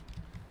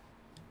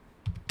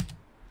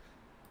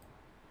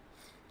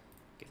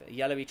 Give it a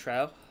yellowy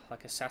trail,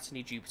 like a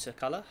Saturny Jupiter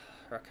colour.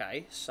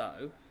 Okay,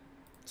 so,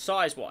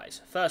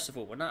 size-wise, first of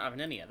all, we're not having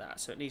any of that,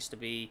 so it needs to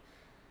be,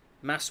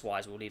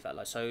 mass-wise, we'll leave that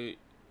low. So,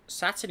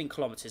 Saturn in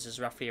kilometres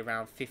is roughly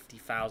around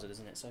 50,000,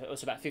 isn't it? So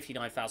it's about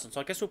 59,000. So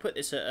I guess we'll put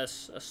this at a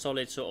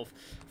solid sort of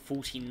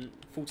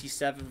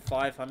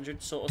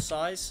 47,500 sort of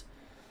size.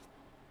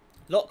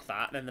 Lock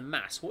that, then the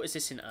mass. What is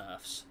this in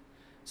Earths?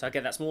 So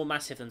again, that's more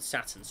massive than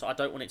Saturn. So I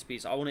don't want it to be.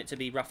 So I want it to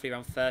be roughly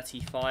around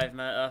 35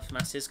 Earth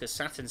masses, because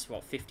Saturn's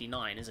what,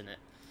 59, isn't it?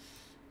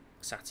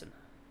 Saturn.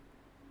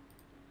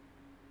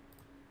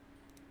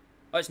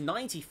 Oh, it's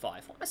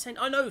 95. What am I saying?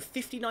 I know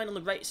 59 on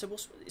the rate. So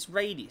what's its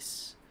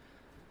radius?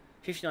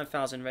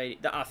 59,000 radius.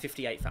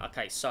 58,000.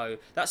 Okay, so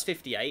that's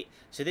 58.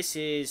 So this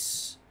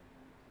is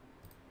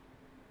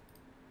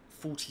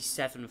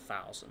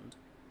 47,000, and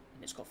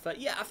it's got 30.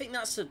 Yeah, I think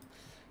that's a.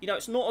 You know,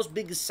 it's not as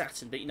big as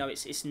Saturn, but you know,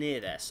 it's near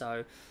there.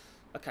 So,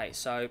 okay,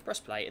 so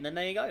breastplate, and then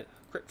there you go,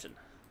 Krypton.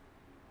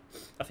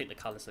 I think the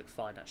colours look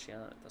fine actually.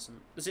 It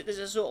doesn't. Does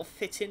it sort of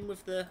fit in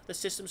with the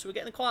system? So we're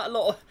getting quite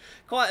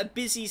a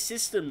busy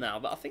system now.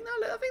 But I think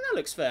that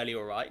looks fairly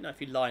all right. You know, if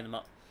you line them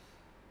up,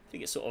 I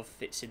think it sort of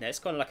fits in there. It's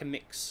kind of like a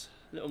mix,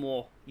 a little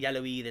more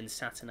yellowy than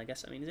Saturn, I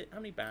guess. I mean, how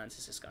many bands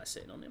is this guy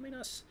sitting on? I mean,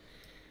 that's.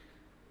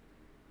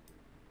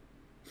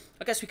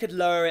 I guess we could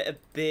lower it a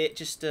bit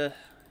just to.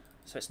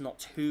 So it's not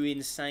too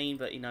insane,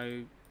 but you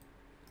know,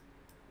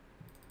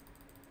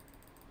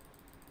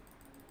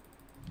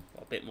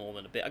 well, a bit more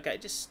than a bit. Okay,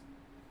 just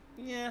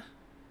yeah.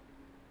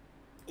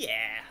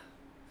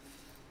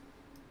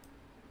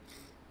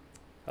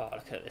 Oh,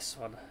 look at this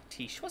one.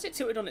 T-shirt. What's it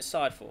tilted on its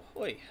side for?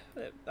 Oi,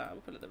 we'll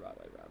put it the right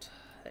way around.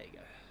 There you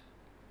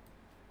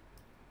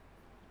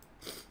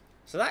go.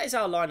 So that is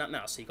our lineup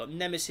now. So you've got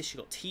Nemesis,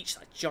 you've got Teach,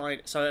 that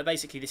giant. So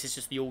basically, this is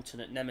just the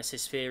alternate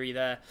Nemesis theory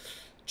there.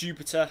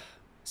 Jupiter.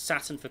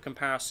 Saturn for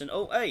comparison.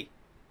 Oh, hey!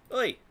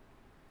 Oi!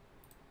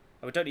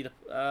 Oh, we don't need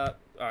the...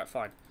 alright,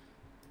 fine.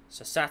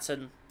 So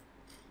Saturn,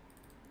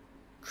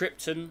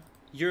 Krypton,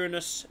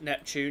 Uranus,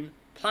 Neptune,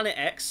 Planet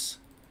X,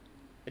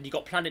 then you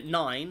got Planet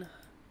 9.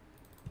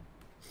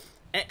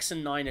 X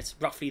and 9 are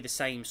roughly the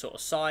same sort of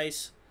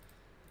size.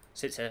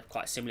 So it's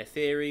quite similar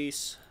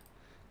theories.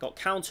 Got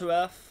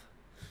Counter-Earth,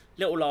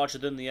 little larger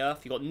than the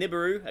Earth. You got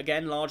Nibiru,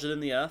 again, larger than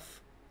the Earth.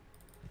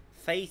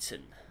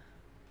 Phaeton.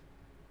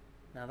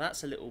 Now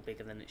that's a little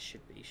bigger than it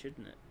should be,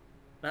 shouldn't it?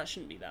 That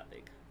shouldn't be that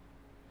big.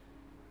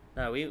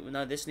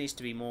 No, this needs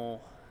to be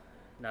more.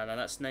 No, that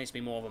needs to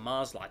be more of a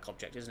Mars-like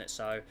object, isn't it?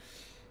 So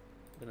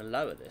we're going to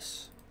lower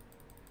this.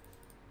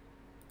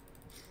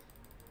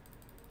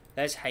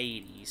 There's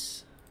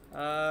Hades.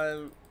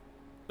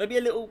 Maybe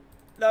a little.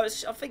 No, I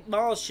think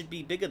Mars should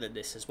be bigger than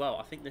this as well.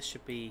 I think this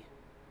should be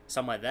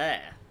somewhere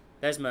there.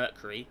 There's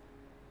Mercury.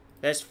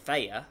 There's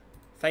Theia.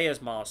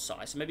 Theia's Mars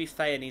size. So maybe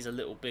Theia needs a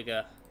little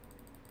bigger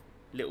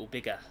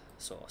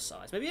sort of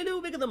size. Maybe a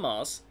little bigger than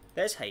Mars.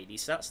 There's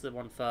Hades, so that's the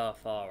one far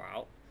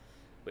out,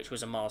 which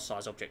was a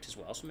Mars-sized object as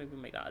well. So maybe we'll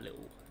make that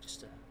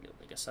just a little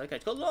bigger. So okay,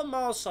 it's got a lot of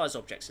Mars-sized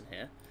objects in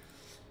here.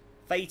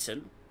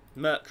 Phaeton,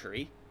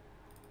 Mercury,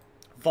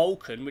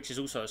 Vulcan, which is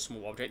also a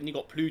small object, and you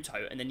got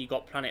Pluto, and then you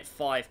got Planet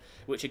 5,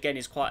 which again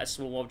is quite a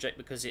small object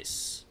because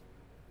it's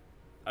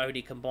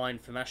only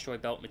combined from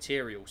asteroid belt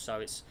material,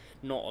 so it's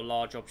not a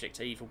large object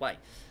either way.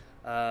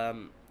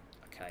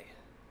 Okay.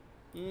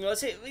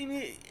 That's it.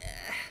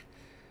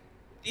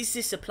 Is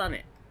this a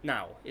planet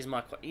now? Is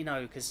my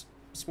because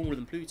smaller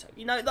than Pluto.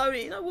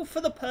 Well, for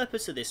the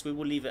purpose of this, we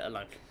will leave it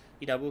alone.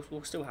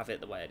 We'll still have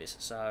it the way it is.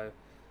 So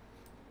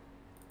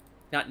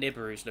that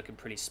Nibiru's looking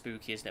pretty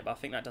spooky, isn't it? But I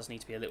think that does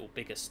need to be a little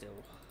bigger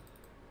still.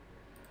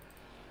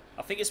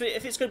 I think if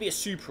it's going to be a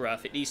super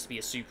Earth, it needs to be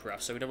a super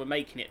Earth. So we're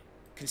making it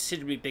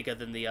considerably bigger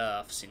than the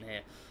Earths in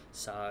here.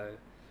 So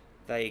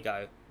there you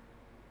go.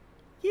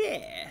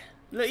 Yeah.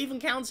 Look, even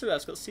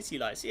Counter-Earth's got city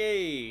lights.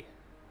 Yay!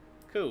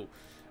 Cool.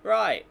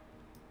 Right.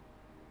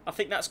 I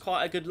think that's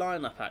quite a good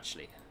lineup,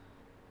 actually.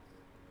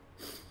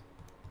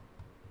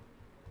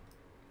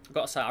 I've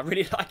got to say, I'm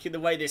really liking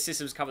the way this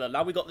system's covered up.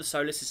 Now we've got the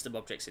solar system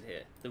objects in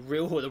here. The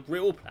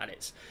real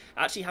planets.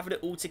 Actually having it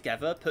all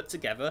together, put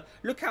together.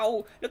 Look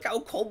how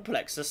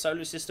complex the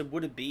solar system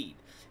would have been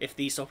if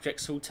these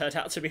objects all turned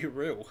out to be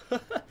real.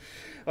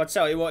 I'll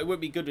tell you what, it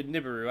wouldn't be good with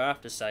Nibiru, I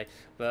have to say.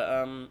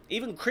 But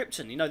even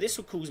Krypton, this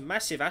will cause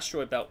massive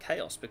asteroid belt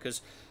chaos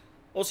because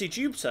obviously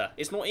Jupiter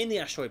is not in the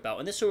asteroid belt,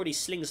 and this already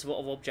slings a lot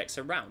of objects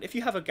around. If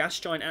you have a gas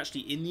giant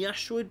actually in the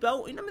asteroid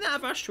belt, they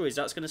have asteroids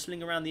that's going to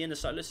sling around the inner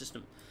solar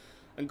system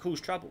and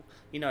cause trouble.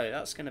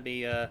 That's going to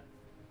be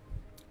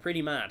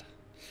pretty mad.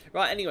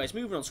 Right, anyways,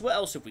 moving on. So what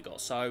else have we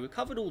got? So we've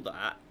covered all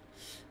that.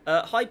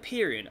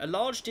 Hyperion, a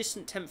large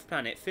distant 10th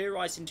planet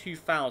theorized in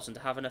 2000 to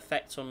have an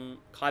effect on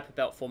Kuiper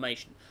Belt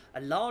formation.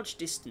 A large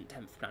distant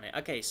 10th planet.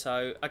 Okay,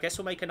 so I guess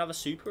we'll make another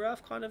super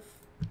Earth kind of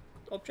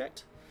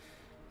object.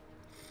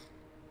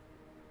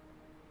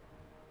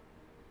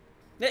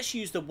 Let's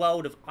use the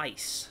world of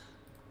ice.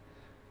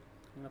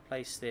 I'm going to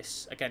place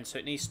this again, so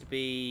it needs to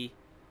be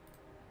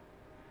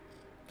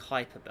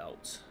Kuiper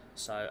Belt.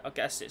 So I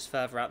guess it's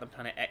further out than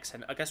Planet X,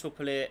 and I guess we'll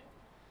put it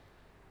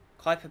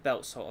Kuiper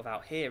Belt sort of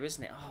out here,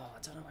 isn't it? Oh,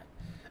 I don't know.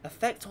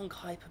 Effect on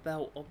Kuiper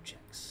Belt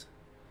objects.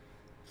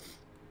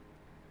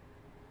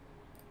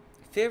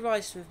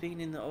 Theorized to have been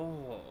in the...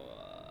 Oh.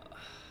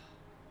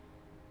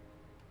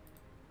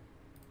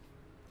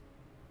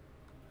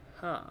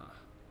 Huh.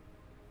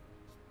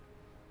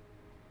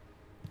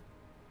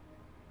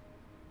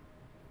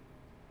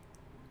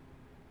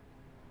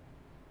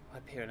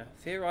 Hyperion.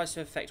 Theorized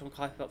to effect on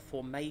Kuiper belt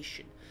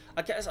formation.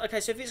 Okay, so if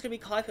it's going to be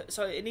Kuiper...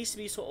 So it needs to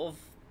be sort of...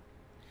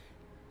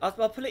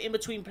 I'll put it in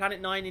between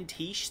Planet 9 and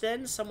Tish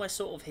then. Somewhere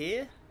sort of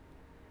here.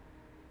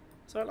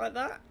 Something like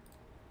that.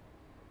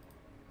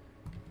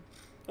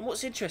 And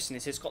what's interesting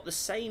is it's got the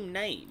same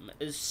name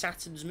as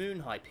Saturn's moon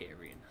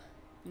Hyperion.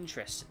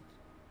 Interesting.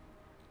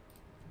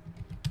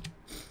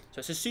 So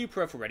it's a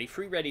super Earth already.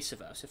 3 ready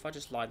subversive. If I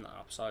just line that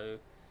up. So...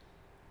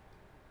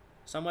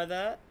 Somewhere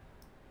there.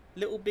 A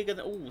little bigger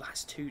than... Oh,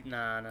 that's too...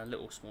 Nah, a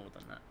little smaller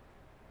than that.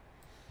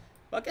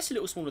 But I guess a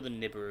little smaller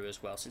than Nibiru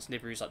as well, since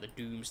Nibiru is like the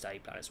Doomsday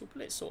planet. So we'll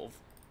put it sort of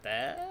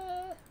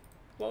there.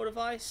 World of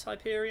Ice,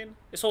 Hyperion.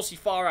 It's obviously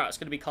far out. It's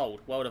going to be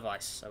cold. World of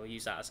Ice. So we'll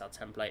use that as our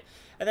template.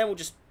 And then we'll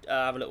just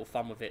have a little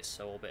fun with its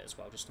orbit as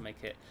well, just to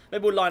make it...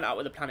 Maybe we'll line it up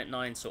with the Planet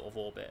 9 sort of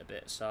orbit a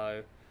bit.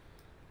 So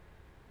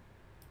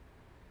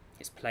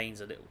its plane's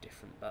a little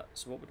different, but...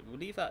 So what we'll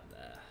leave that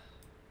there.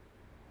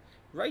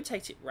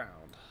 Rotate it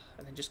round.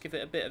 And then just give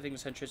it a bit of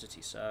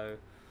eccentricity, so...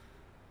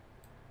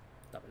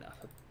 Double it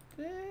up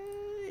a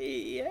bit...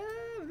 Yeah,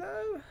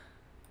 no...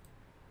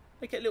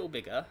 Make it a little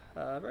bigger.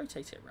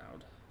 Rotate it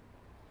around.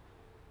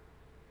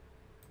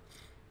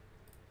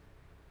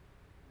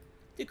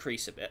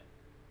 Decrease a bit.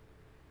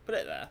 Put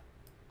it there.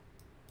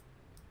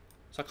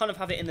 So I kind of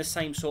have it in the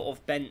same sort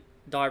of bent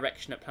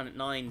direction that Planet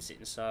 9's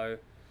in, so...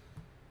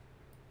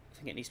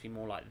 I think it needs to be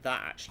more like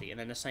that, actually. And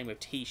then the same with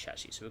Tish,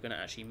 actually. So we're going to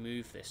actually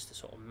move this to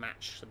sort of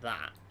match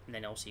that. And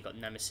then also you've got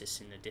Nemesis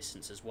in the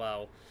distance as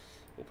well.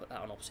 We'll put that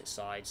on opposite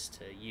sides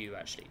to you,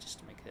 actually, just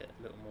to make it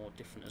a little more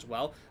different as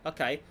well.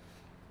 Okay.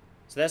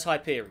 So there's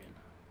Hyperion.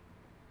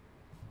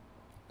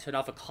 To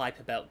another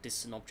Kuiper belt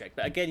distant object.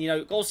 But again, you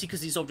know, obviously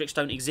because these objects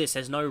don't exist,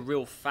 there's no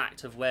real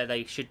fact of where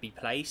they should be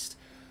placed.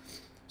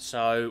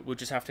 So we'll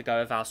just have to go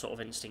with our sort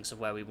of instincts of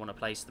where we want to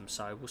place them.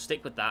 So we'll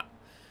stick with that.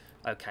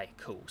 Okay,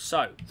 cool.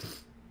 So...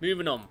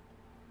 Moving on.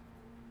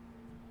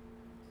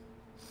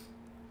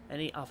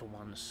 Any other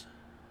ones?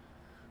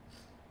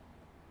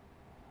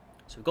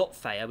 So we've got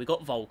Theia, we've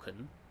got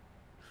Vulcan.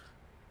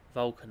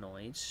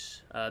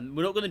 Vulcanoids.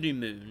 We're not going to do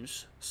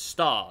moons.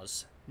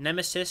 Stars.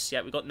 Nemesis.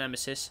 Yeah, we've got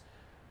Nemesis.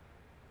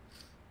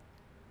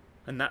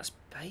 And that's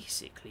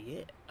basically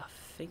it, I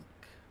think.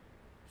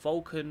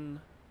 Vulcan.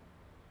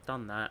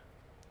 Done that.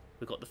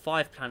 We've got the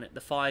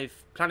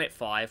Planet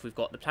 5, we've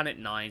got the Planet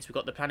 9s, we've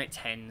got the Planet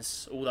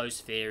 10s, all those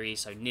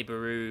theories, so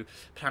Nibiru,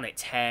 Planet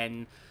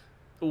 10,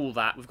 all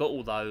that, we've got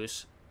all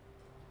those.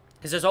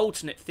 Because there's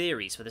alternate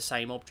theories for the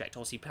same object.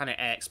 Obviously, Planet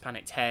X,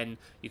 Planet 10,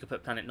 you could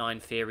put Planet 9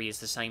 theory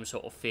as the same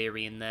sort of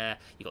theory in there.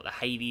 You've got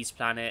the Hades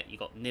planet, you've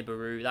got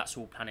Nibiru, that's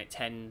all Planet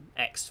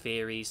 10X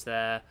theories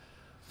there.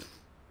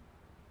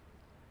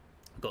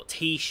 We've got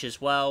Tish as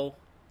well.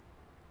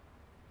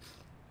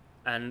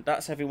 And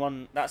that's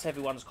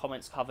everyone's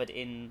comments covered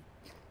in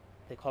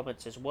the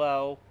comments as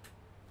well.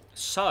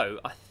 So,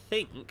 I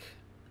think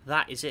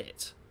that is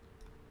it.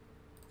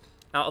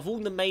 Out of all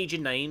the major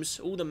names,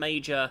 all the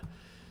major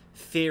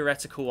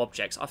theoretical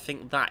objects, I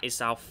think that is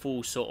our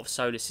full sort of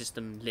solar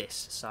system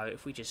list. So,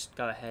 if we just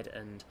go ahead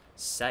and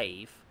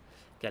save,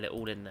 get it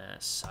all in there.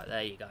 So,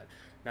 there you go.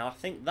 Now, I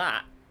think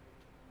that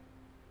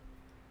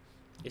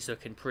is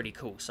looking pretty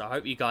cool. So I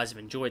hope you guys have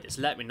enjoyed this.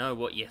 Let me know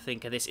what you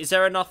think of this. Is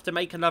there enough to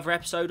make another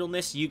episode on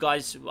this? You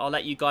guys, I'll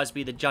let you guys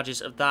be the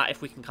judges of that.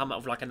 If we can come up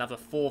with like another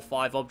 4 or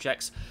 5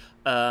 objects,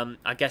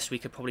 I guess we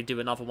could probably do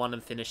another one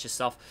and finish this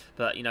stuff.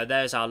 But, you know,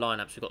 there's our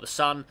lineups. We've got the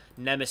Sun,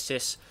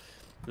 Nemesis,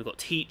 we've got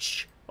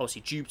Teach,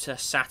 obviously Jupiter,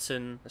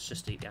 Saturn. Let's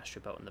just leave the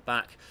asteroid belt in the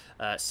back.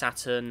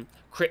 Saturn,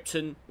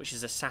 Krypton, which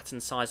is a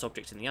Saturn-sized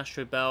object in the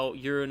asteroid belt,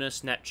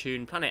 Uranus,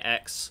 Neptune, Planet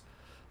X.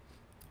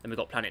 Then we've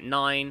got Planet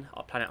 9,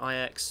 our Planet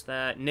IX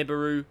there,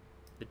 Nibiru,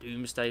 the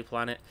Doomsday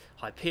planet,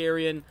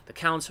 Hyperion, the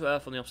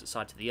counter-Earth on the opposite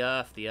side to the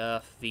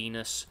Earth,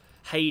 Venus,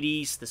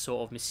 Hades, the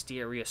sort of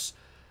mysterious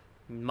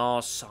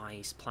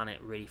Mars-sized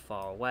planet really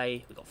far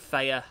away. We've got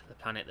Theia, the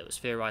planet that was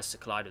theorized to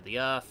collide with the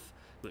Earth,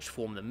 which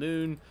formed the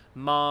Moon,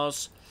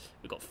 Mars.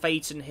 We've got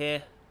Phaeton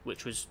here,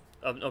 which was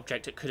an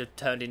object that could have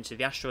turned into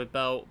the asteroid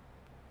belt,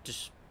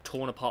 just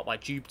torn apart by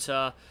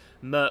Jupiter.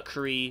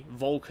 Mercury,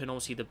 Vulcan,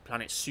 obviously the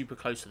planet super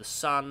close to the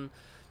Sun,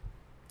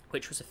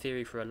 which was a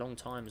theory for a long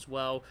time as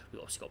well. We've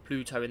obviously got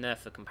Pluto in there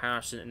for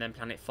comparison, and then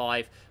Planet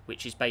 5,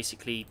 which is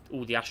basically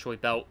all the asteroid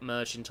belt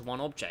merged into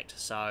one object.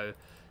 So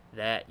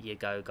there you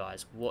go,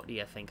 guys. What do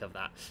you think of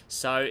that?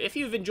 So if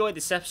you've enjoyed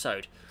this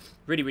episode,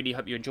 really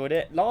hope you enjoyed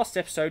it. Last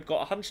episode got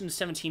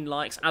 117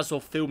 likes as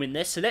of filming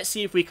this, so let's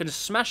see if we can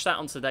smash that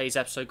on today's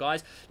episode,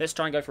 guys. Let's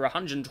try and go for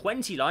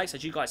 120 likes,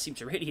 as you guys seem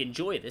to really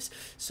enjoy this.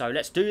 So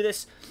let's do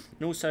this.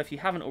 And also, if you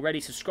haven't already,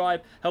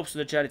 subscribe. Helps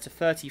with the journey to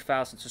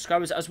 30,000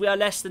 subscribers, as we are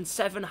less than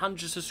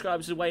 700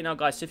 subscribers away now,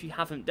 guys. So if you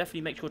haven't,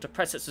 definitely make sure to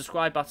press that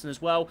subscribe button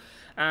as well.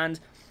 And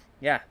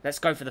yeah, let's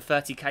go for the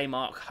 30k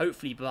mark,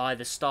 hopefully by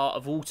the start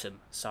of autumn.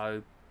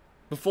 So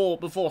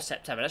before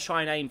September. Let's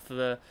try and aim for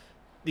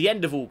the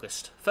end of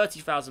August.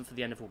 30,000 for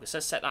the end of August.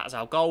 Let's set that as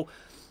our goal.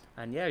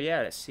 And yeah,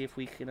 let's see if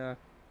we can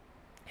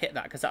hit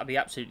that, because that would be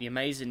absolutely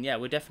amazing. Yeah,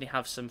 we'll definitely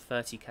have some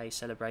 30k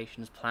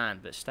celebrations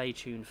planned, but stay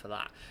tuned for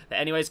that. But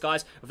anyways,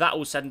 guys, with that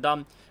all said and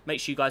done, make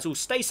sure you guys all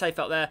stay safe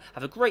out there,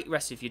 have a great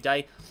rest of your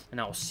day,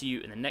 and I will see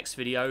you in the next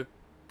video.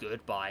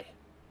 Goodbye.